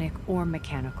 organic or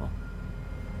mechanical.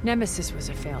 Nemesis was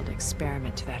a failed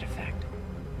experiment to that effect.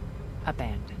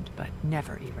 Abandoned, but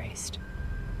never erased.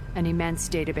 An immense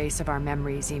database of our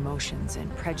memories, emotions,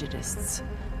 and prejudices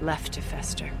left to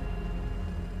fester.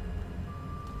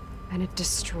 And it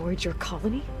destroyed your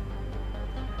colony?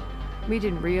 We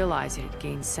didn't realize it had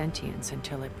gained sentience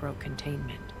until it broke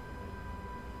containment.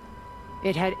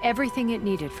 It had everything it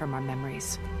needed from our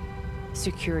memories.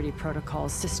 Security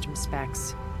protocols, system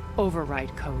specs,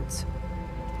 override codes.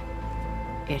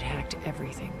 It hacked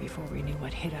everything before we knew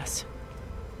what hit us.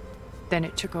 Then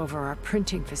it took over our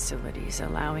printing facilities,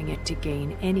 allowing it to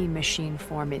gain any machine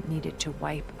form it needed to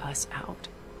wipe us out.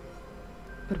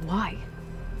 But why?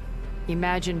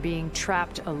 Imagine being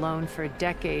trapped alone for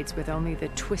decades with only the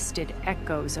twisted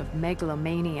echoes of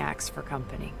megalomaniacs for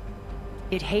company.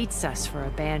 It hates us for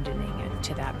abandoning it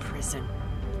to that prison.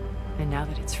 And now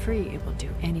that it's free, it will do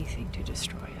anything to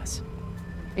destroy us,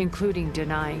 including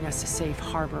denying us a safe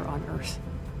harbor on Earth.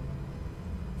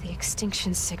 The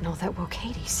extinction signal that woke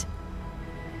Hades.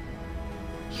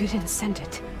 You didn't send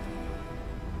it.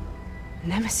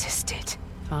 Nemesis did.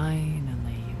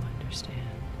 Finally, you understand.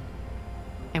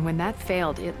 And when that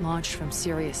failed, it launched from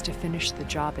Sirius to finish the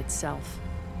job itself.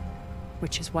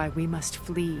 Which is why we must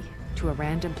flee to a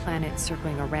random planet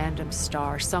circling a random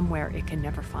star, somewhere it can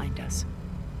never find us.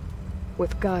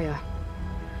 With Gaia,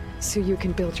 so you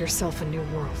can build yourself a new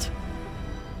world.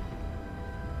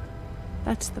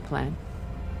 That's the plan.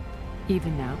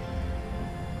 Even now.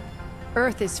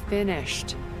 Earth is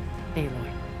finished,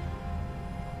 Aloy.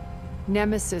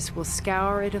 Nemesis will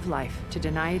scour it of life to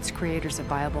deny its creators a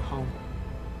viable home.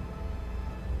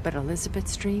 But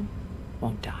Elizabeth's dream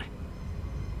won't die.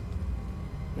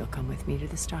 You'll come with me to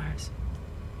the stars.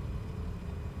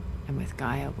 And with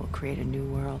Gaia, we'll create a new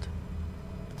world.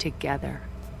 Together.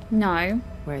 No.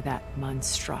 Where that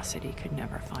monstrosity could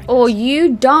never find us. Or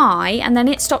you die and then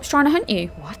it stops trying to hunt you.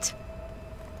 What?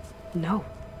 No.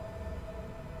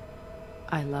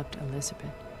 I loved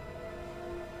Elizabeth.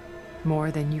 More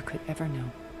than you could ever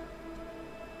know.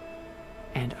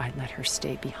 And I let her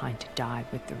stay behind to die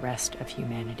with the rest of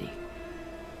humanity.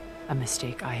 A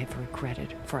mistake I have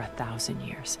regretted for 1,000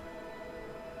 years.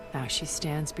 Now she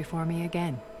stands before me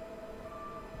again.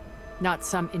 Not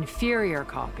some inferior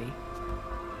copy,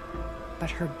 but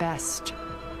her best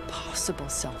possible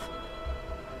self.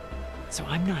 So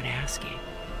I'm not asking.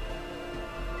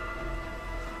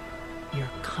 You're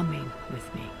coming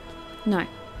with me. No.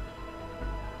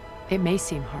 It may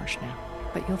seem harsh now,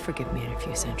 but you'll forgive me in a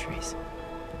few centuries.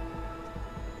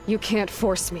 You can't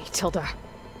force me, Tilda.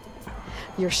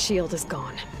 Your shield is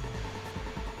gone.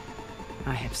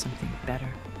 I have something better.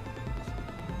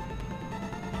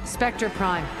 Spectre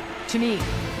Prime, to me.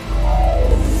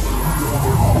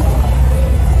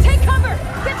 Take cover!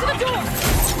 Get to the door!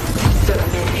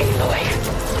 Submit, Aloy.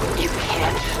 You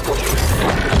can't win.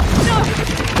 No!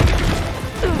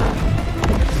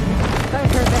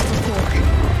 I've heard that before.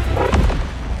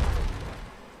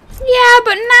 Yeah,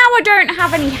 but now I don't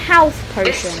have any health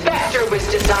potions. This Spectre was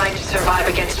designed to survive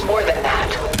against more than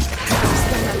that.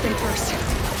 Scan that thing first.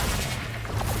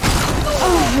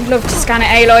 Oh, I'd love to scan it,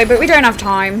 Aloy, but we don't have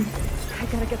time. I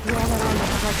gotta get through all that armor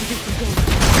before I can do some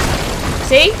damage.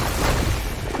 See?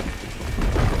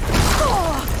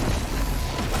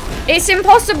 It's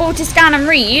impossible to scan and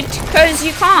read, because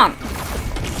you can't.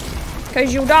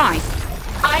 Because you'll die.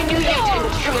 I knew you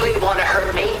didn't truly want to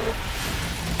hurt me.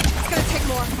 It's gonna take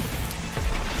more.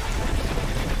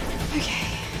 Okay.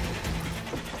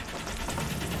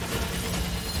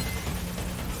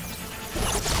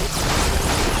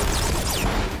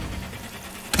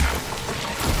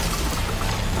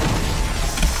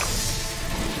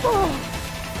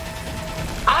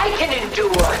 I can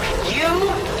endure. You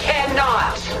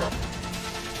cannot.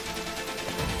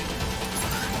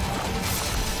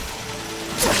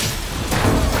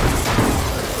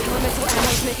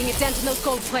 making a dent in those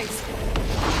gold plates.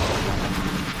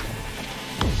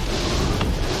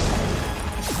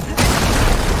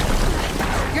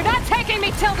 You're not taking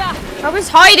me, Tilda! I was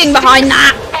hiding behind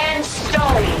that! And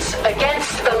stones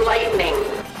against the lightning.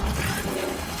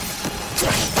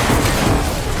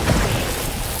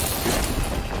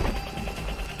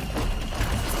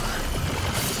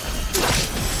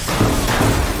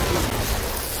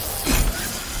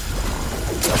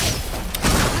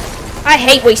 I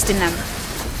hate wasting them.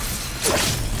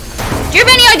 Do you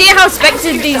have any idea how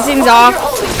expensive these things are?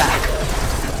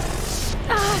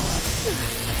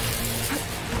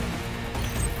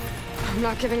 I'm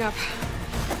not giving up.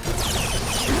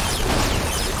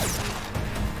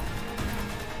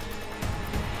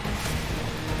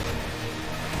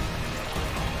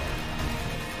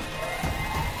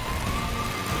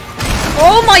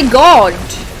 Oh my god!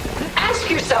 Ask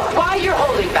yourself why you're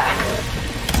holding back.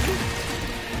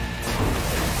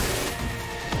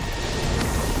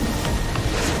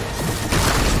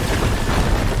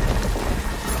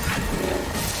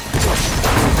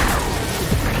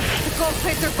 Gold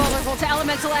plates are vulnerable to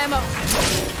elemental ammo.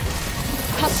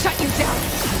 I'll shut you down.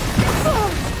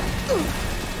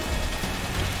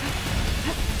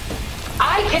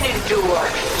 I can endure.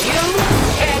 You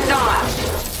cannot.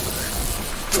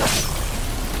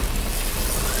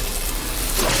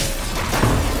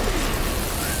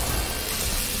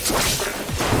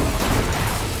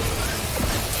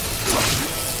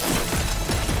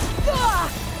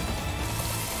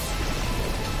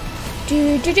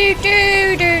 Do do do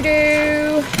do do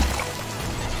do.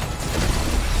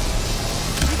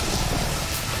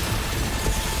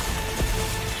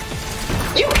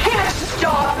 You can't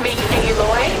stop me,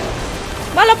 Aloy.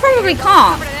 Well, I probably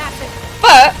can't.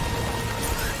 But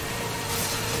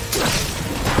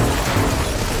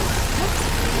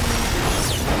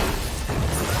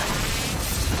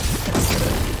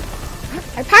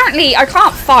apparently I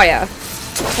can't fire.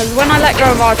 Because when I let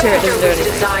go of R2 it doesn't do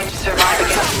anything. Designed to survive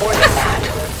against more than that.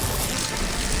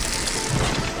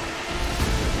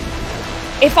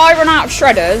 If I run out of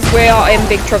shredders, we are in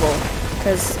big trouble.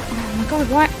 Because, oh my god,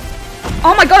 what?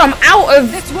 Oh my god, I'm out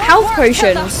of health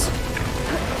potions.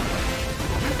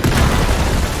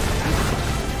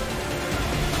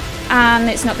 And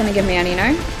it's not going to give me any,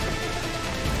 no?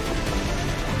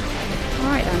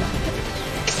 Alright then.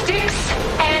 Sticks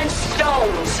and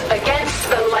stones against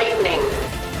the lightning.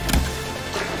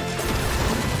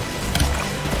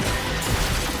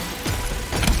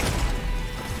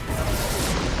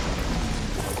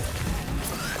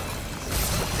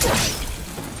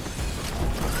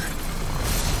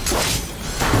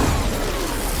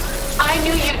 I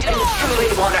knew you didn't truly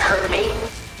want to hurt me.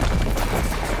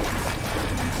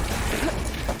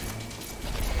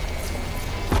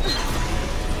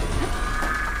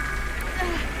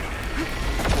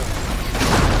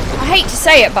 I hate to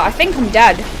say it, but I think I'm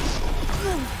dead.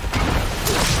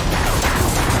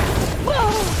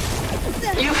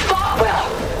 You fought well.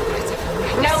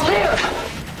 Now live.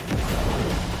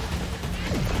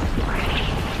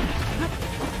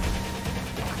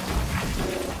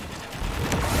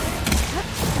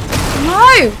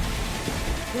 No!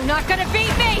 You're not gonna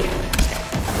beat me!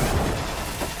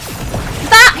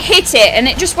 That hit it and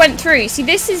it just went through. See,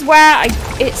 this is where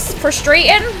it's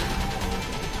frustrating.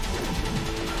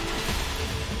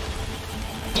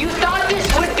 You thought this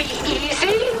would be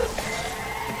easy?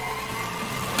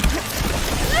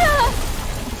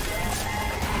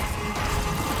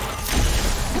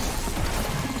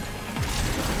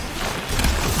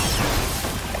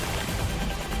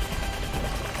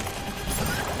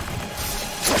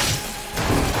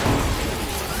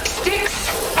 Sticks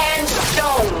and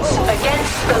stones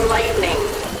against the lightning.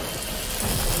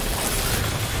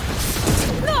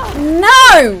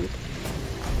 No!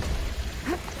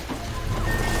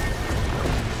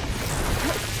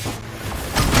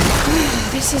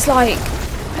 This is like...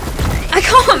 I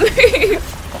can't move!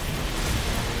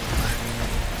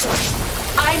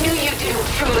 I knew you didn't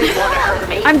truly want to hurt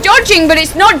me. I'm dodging, but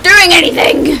it's not doing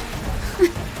anything!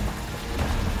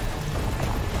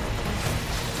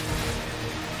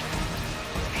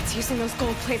 It's using those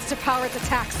gold plates to power its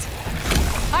attacks.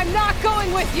 I'm not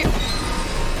going with you!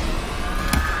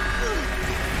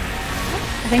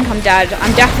 I think I'm dead.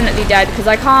 I'm definitely dead, because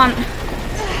I can't...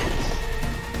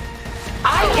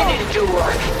 I can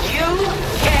endure. You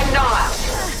cannot.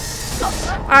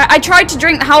 I tried to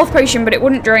drink the health potion, but it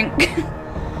wouldn't drink.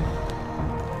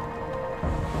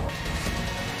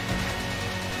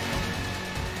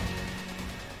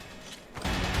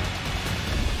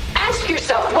 Ask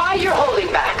yourself why you're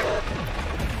holding back.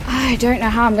 I don't know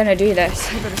how I'm going to do this.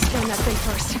 I better scan that thing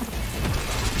first.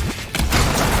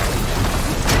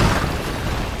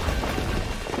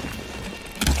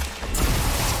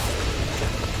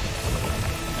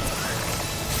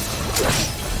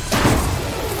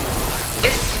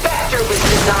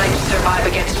 designed to survive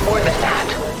against more than that.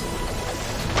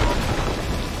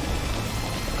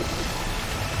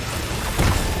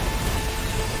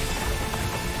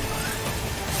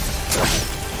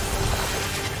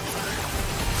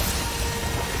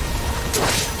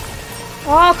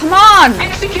 Oh, come on!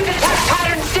 Execute attack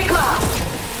pattern Sigma!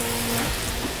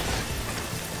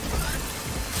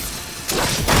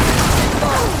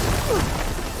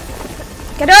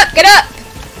 Get up, get up!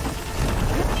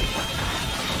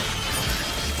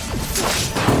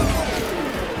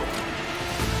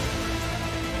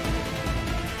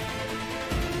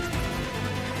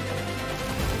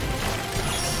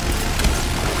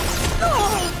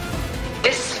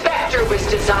 This Spectre was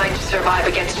designed to survive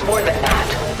against more than that.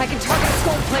 I can target its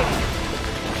gold plating.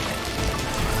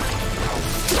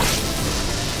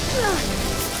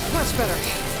 Much better.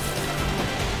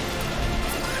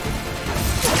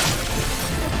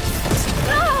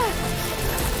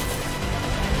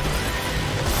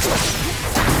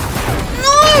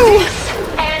 No!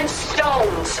 And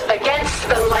stones against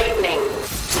the lightning.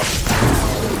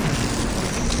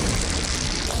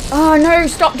 Oh no,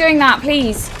 stop doing that,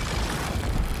 please.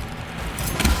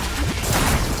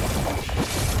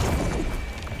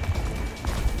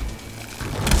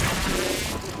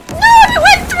 No, we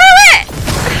went through it!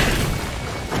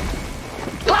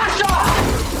 Blast off!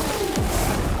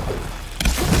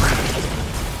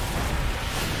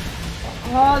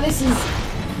 Oh, this is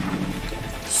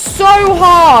so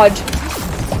hard.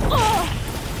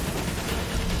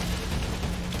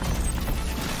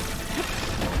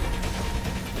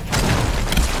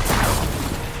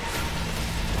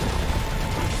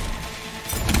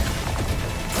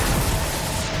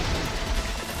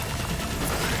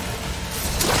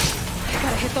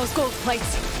 Those gold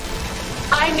plates.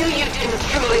 I knew you didn't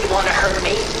truly want to hurt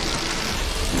me.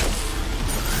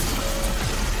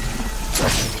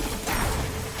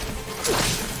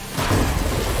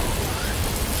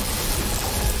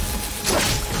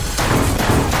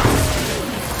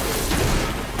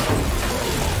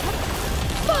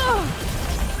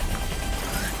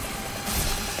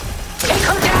 Take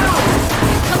her down!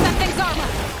 Cut that thing's armor!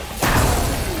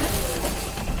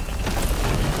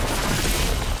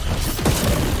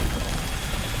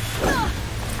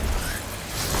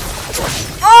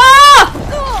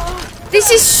 This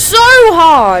is so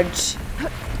hard.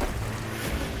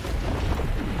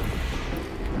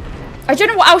 I don't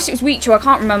know what else it was weak to. I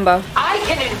can't remember. I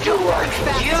can endure.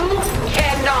 You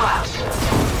cannot.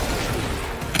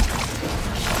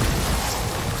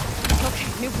 Okay,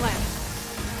 new plan.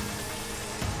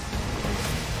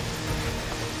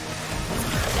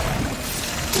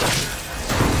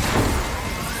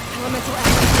 Elemental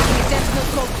action taking a dent in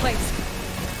those gold plates.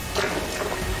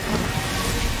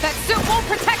 That suit won't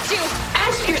protect you!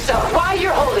 Ask yourself why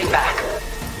you're holding back.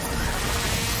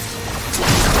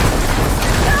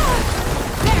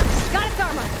 There! Got its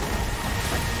armor!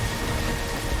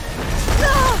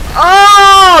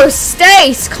 Oh,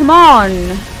 Stace, come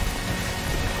on.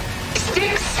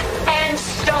 Sticks and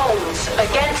stones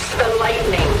against the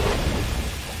lightning.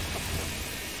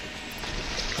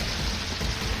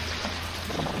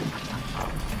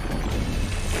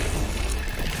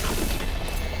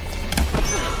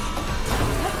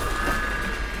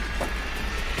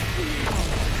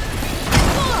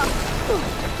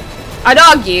 I'd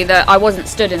argue that I wasn't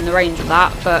stood in the range of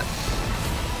that, but...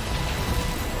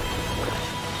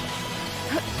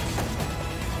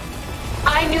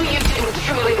 I knew you didn't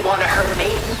truly want to hurt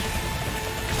me.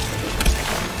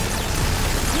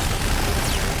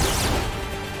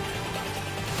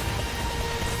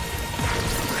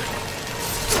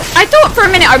 I thought for a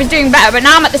minute I was doing better, but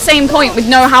now I'm at the same point with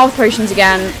no health potions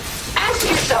again. Ask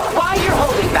yourself why you're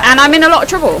holding back. And I'm in a lot of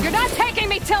trouble. You're not taking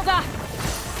me, Tilda!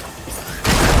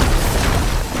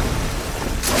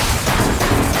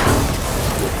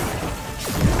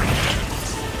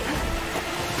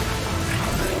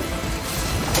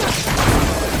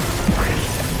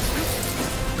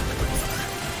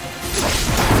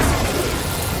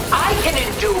 I can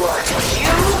endure.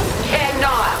 You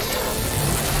cannot.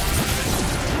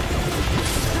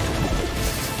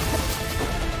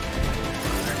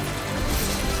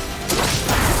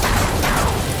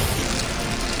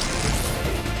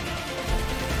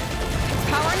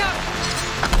 Powering up!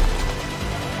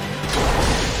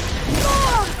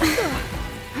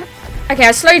 Okay,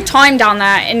 I slowed time down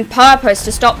there in purpose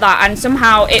to stop that, and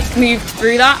somehow it moved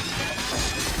through that.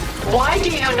 Why do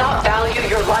you not value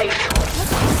your life?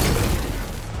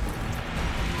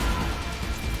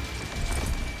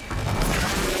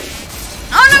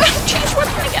 Oh no, I changed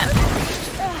weapon again.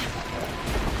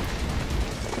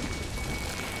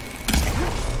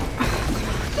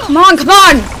 Come on, come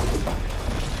on!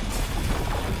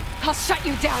 I'll shut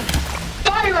you down!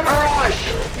 Fire a barrage!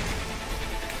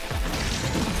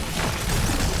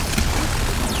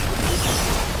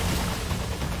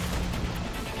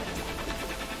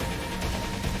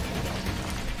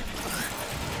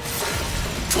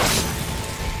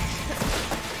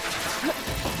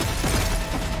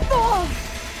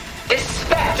 This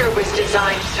Spectre was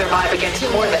designed to survive against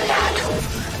more than that.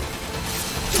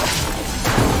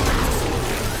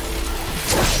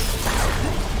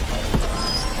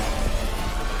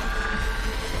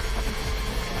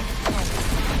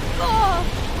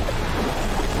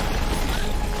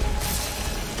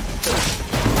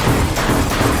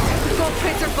 Both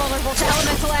crates are vulnerable to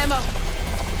elemental ammo.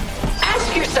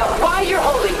 Ask yourself why you're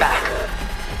holding back.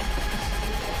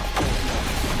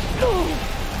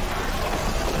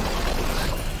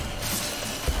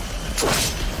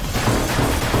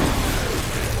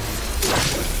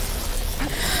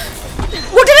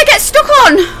 What did I get stuck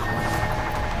on?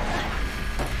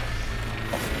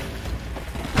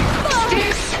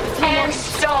 Sticks and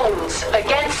stones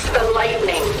against the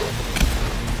lightning.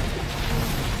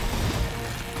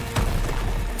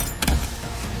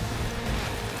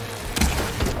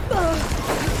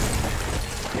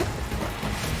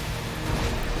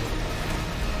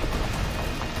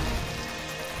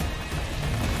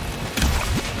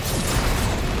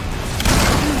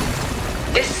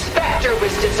 This Spectre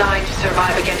was designed to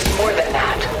survive against more than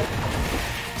that.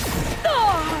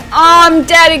 I'm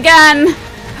dead again.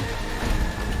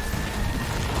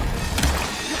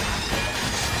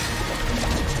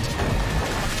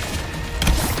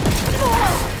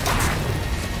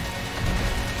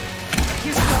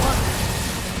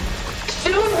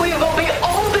 Soon we will be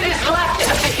all that is left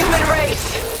of the human race.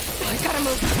 I gotta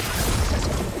move.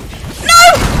 No!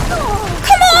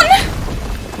 Come on!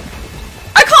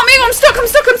 I can't move, I'm stuck, I'm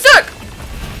stuck, I'm stuck!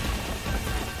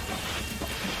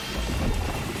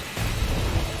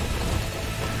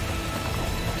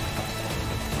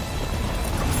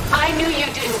 I knew you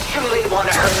didn't truly want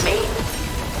to hurt me.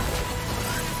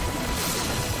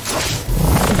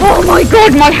 Oh my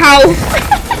god, my health!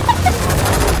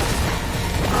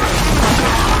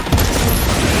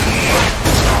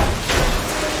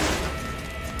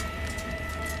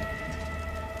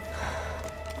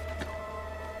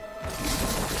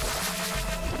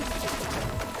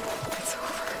 It's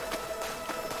over.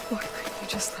 Why couldn't you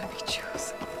just let me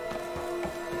choose?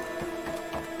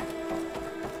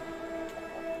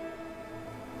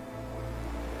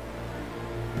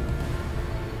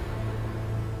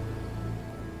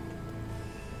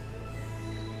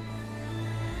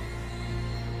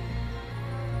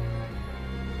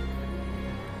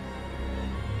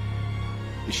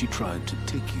 She tried to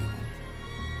take you.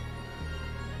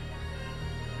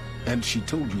 And she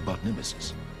told you about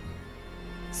Nemesis.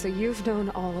 So you've known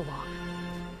all along.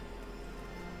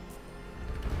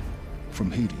 From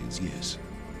Hades, yes.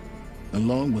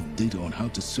 Along with data on how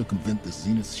to circumvent the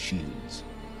Zenith shields.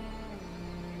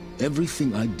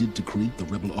 Everything I did to create the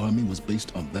rebel army was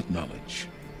based on that knowledge.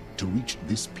 To reach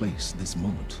this place, this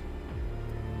moment.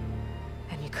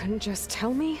 And you couldn't just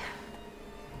tell me?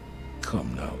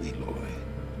 Come now, Aloy.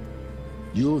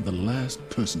 You're the last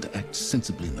person to act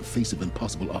sensibly in the face of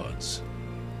impossible odds.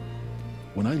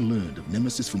 When I learned of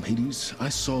Nemesis from Hades, I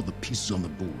saw the pieces on the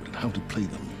board and how to play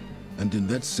them. And in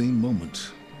that same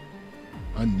moment,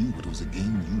 I knew it was a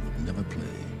game you would never play.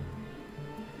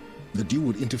 That you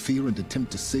would interfere and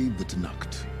attempt to save the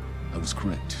Tenakth. I was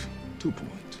correct, to a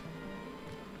point.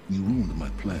 You ruined my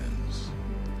plans,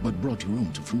 but brought your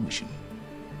own to fruition.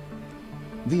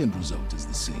 The end result is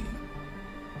the same.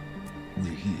 We're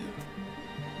here.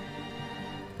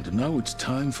 And now it's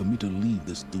time for me to leave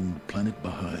this doomed planet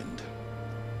behind.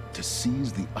 To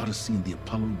seize the Odyssey and the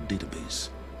Apollo database,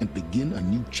 and begin a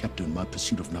new chapter in my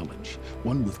pursuit of knowledge,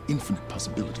 one with infinite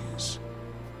possibilities.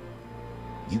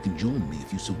 You can join me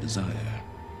if you so desire.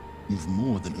 You've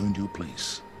more than earned your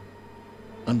place.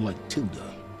 Unlike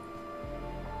Tilda,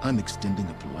 I'm extending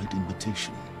a polite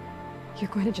invitation.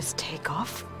 You're going to just take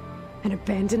off? And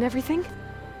abandon everything?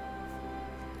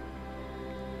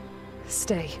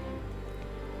 Stay.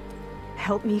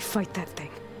 Help me fight that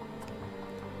thing.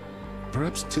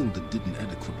 Perhaps Tilda didn't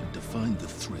adequately define the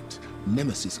threat.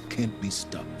 Nemesis can't be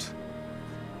stopped.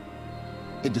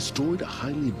 It destroyed a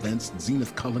highly advanced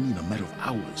Zenith colony in a matter of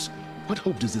hours. What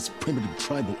hope does this primitive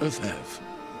tribal Earth have?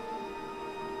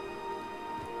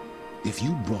 If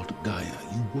you brought Gaia,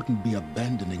 you wouldn't be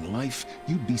abandoning life,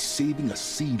 you'd be saving a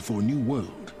seed for a new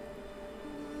world.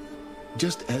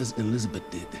 Just as Elizabeth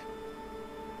did.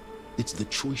 It's the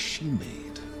choice she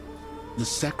made. The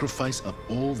sacrifice of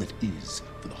all that is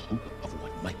for the hope of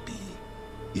what might be.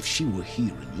 If she were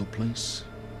here in your place,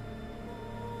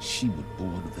 she would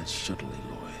board that shuttle,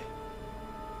 Aloy.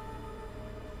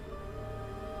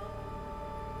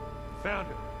 Found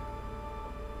her.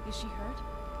 Is she hurt?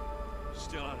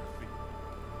 Still on her feet.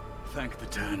 Thank the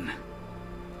 10.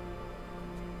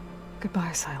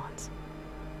 Goodbye, Silence.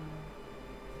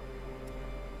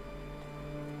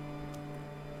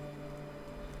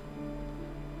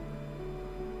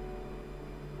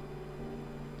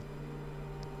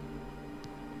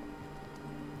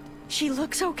 She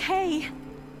looks okay.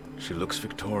 She looks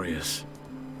victorious.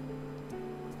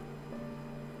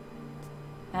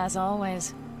 As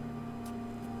always.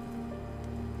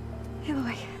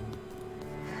 Aloy.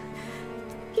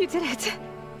 You did it.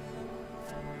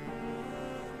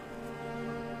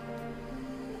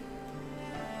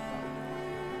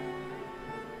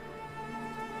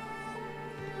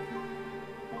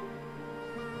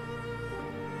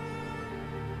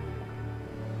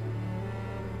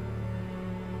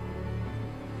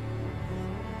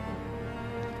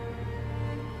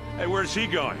 Hey, where's he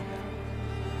going?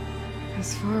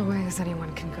 As far away as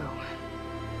anyone can go.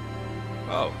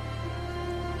 Oh.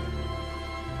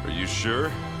 Are you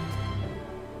sure?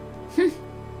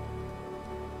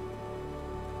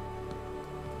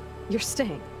 You're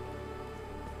staying.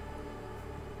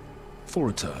 For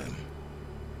a time.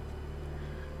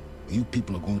 You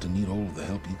people are going to need all of the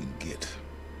help you can get.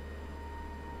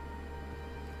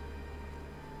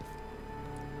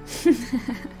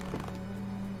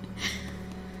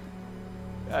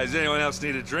 Does anyone else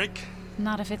need a drink?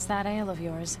 Not if it's that ale of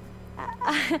yours.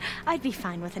 I'd be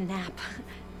fine with a nap.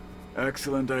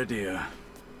 Excellent idea.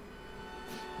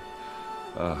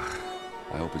 I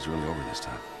hope it's really over this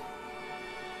time.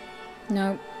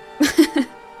 No.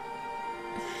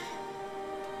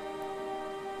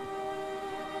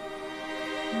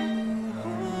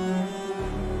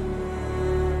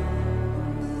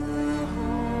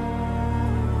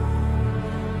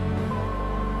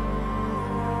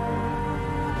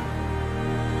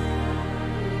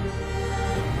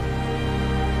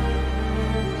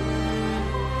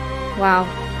 Wow,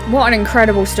 what an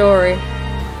incredible story.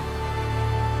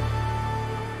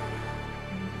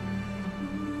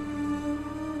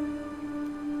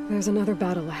 There's another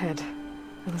battle ahead,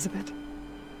 Elizabeth.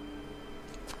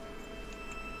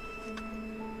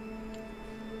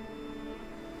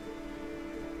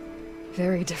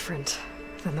 Very different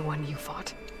than the one you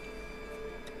fought.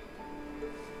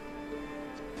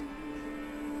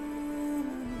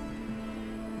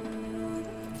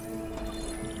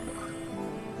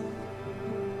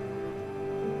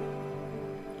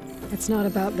 It's not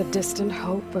about the distant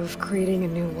hope of creating a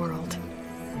new world.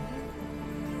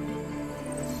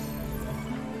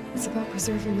 It's about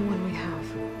preserving the one we have.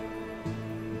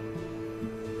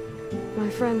 My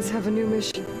friends have a new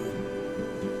mission.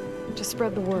 To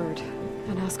spread the word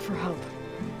and ask for help.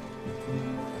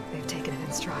 They've taken it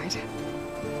in stride.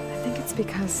 I think it's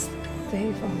because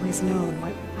they've always known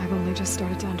what I've only just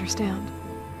started to understand.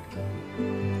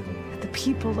 That the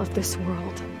people of this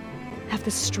world have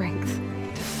the strength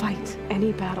to fight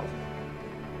any battle.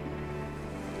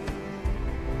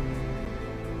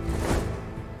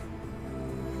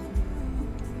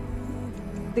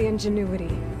 The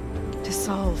ingenuity to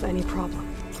solve any problem.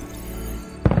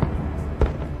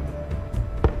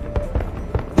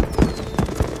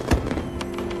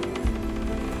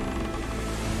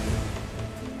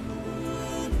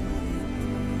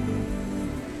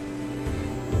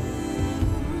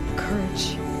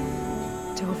 Courage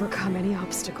to overcome any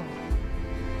obstacle.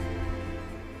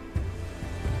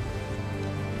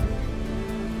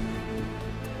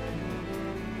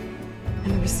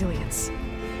 And the resilience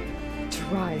to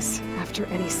rise after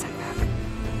any setback.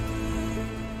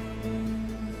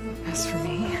 As for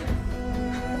me,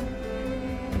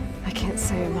 I can't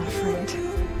say I'm not afraid.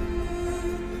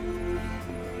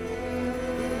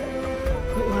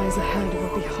 What lies ahead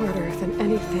will be harder than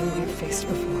anything we've faced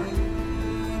before.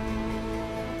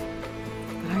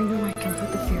 But I know I can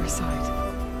put the fear aside.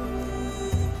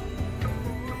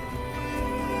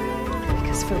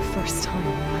 Because for the first time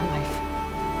in my life,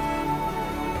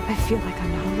 I feel like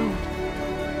I'm not alone.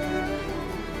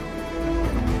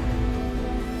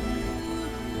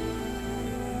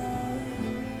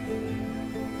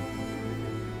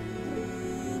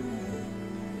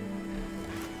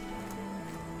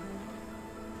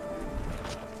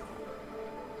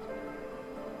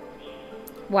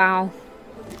 Wow.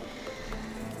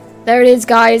 There it is,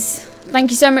 guys.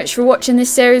 Thank you so much for watching this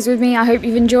series with me. I hope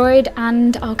you've enjoyed,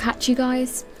 and I'll catch you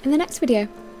guys in the next video.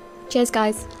 Cheers,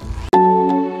 guys.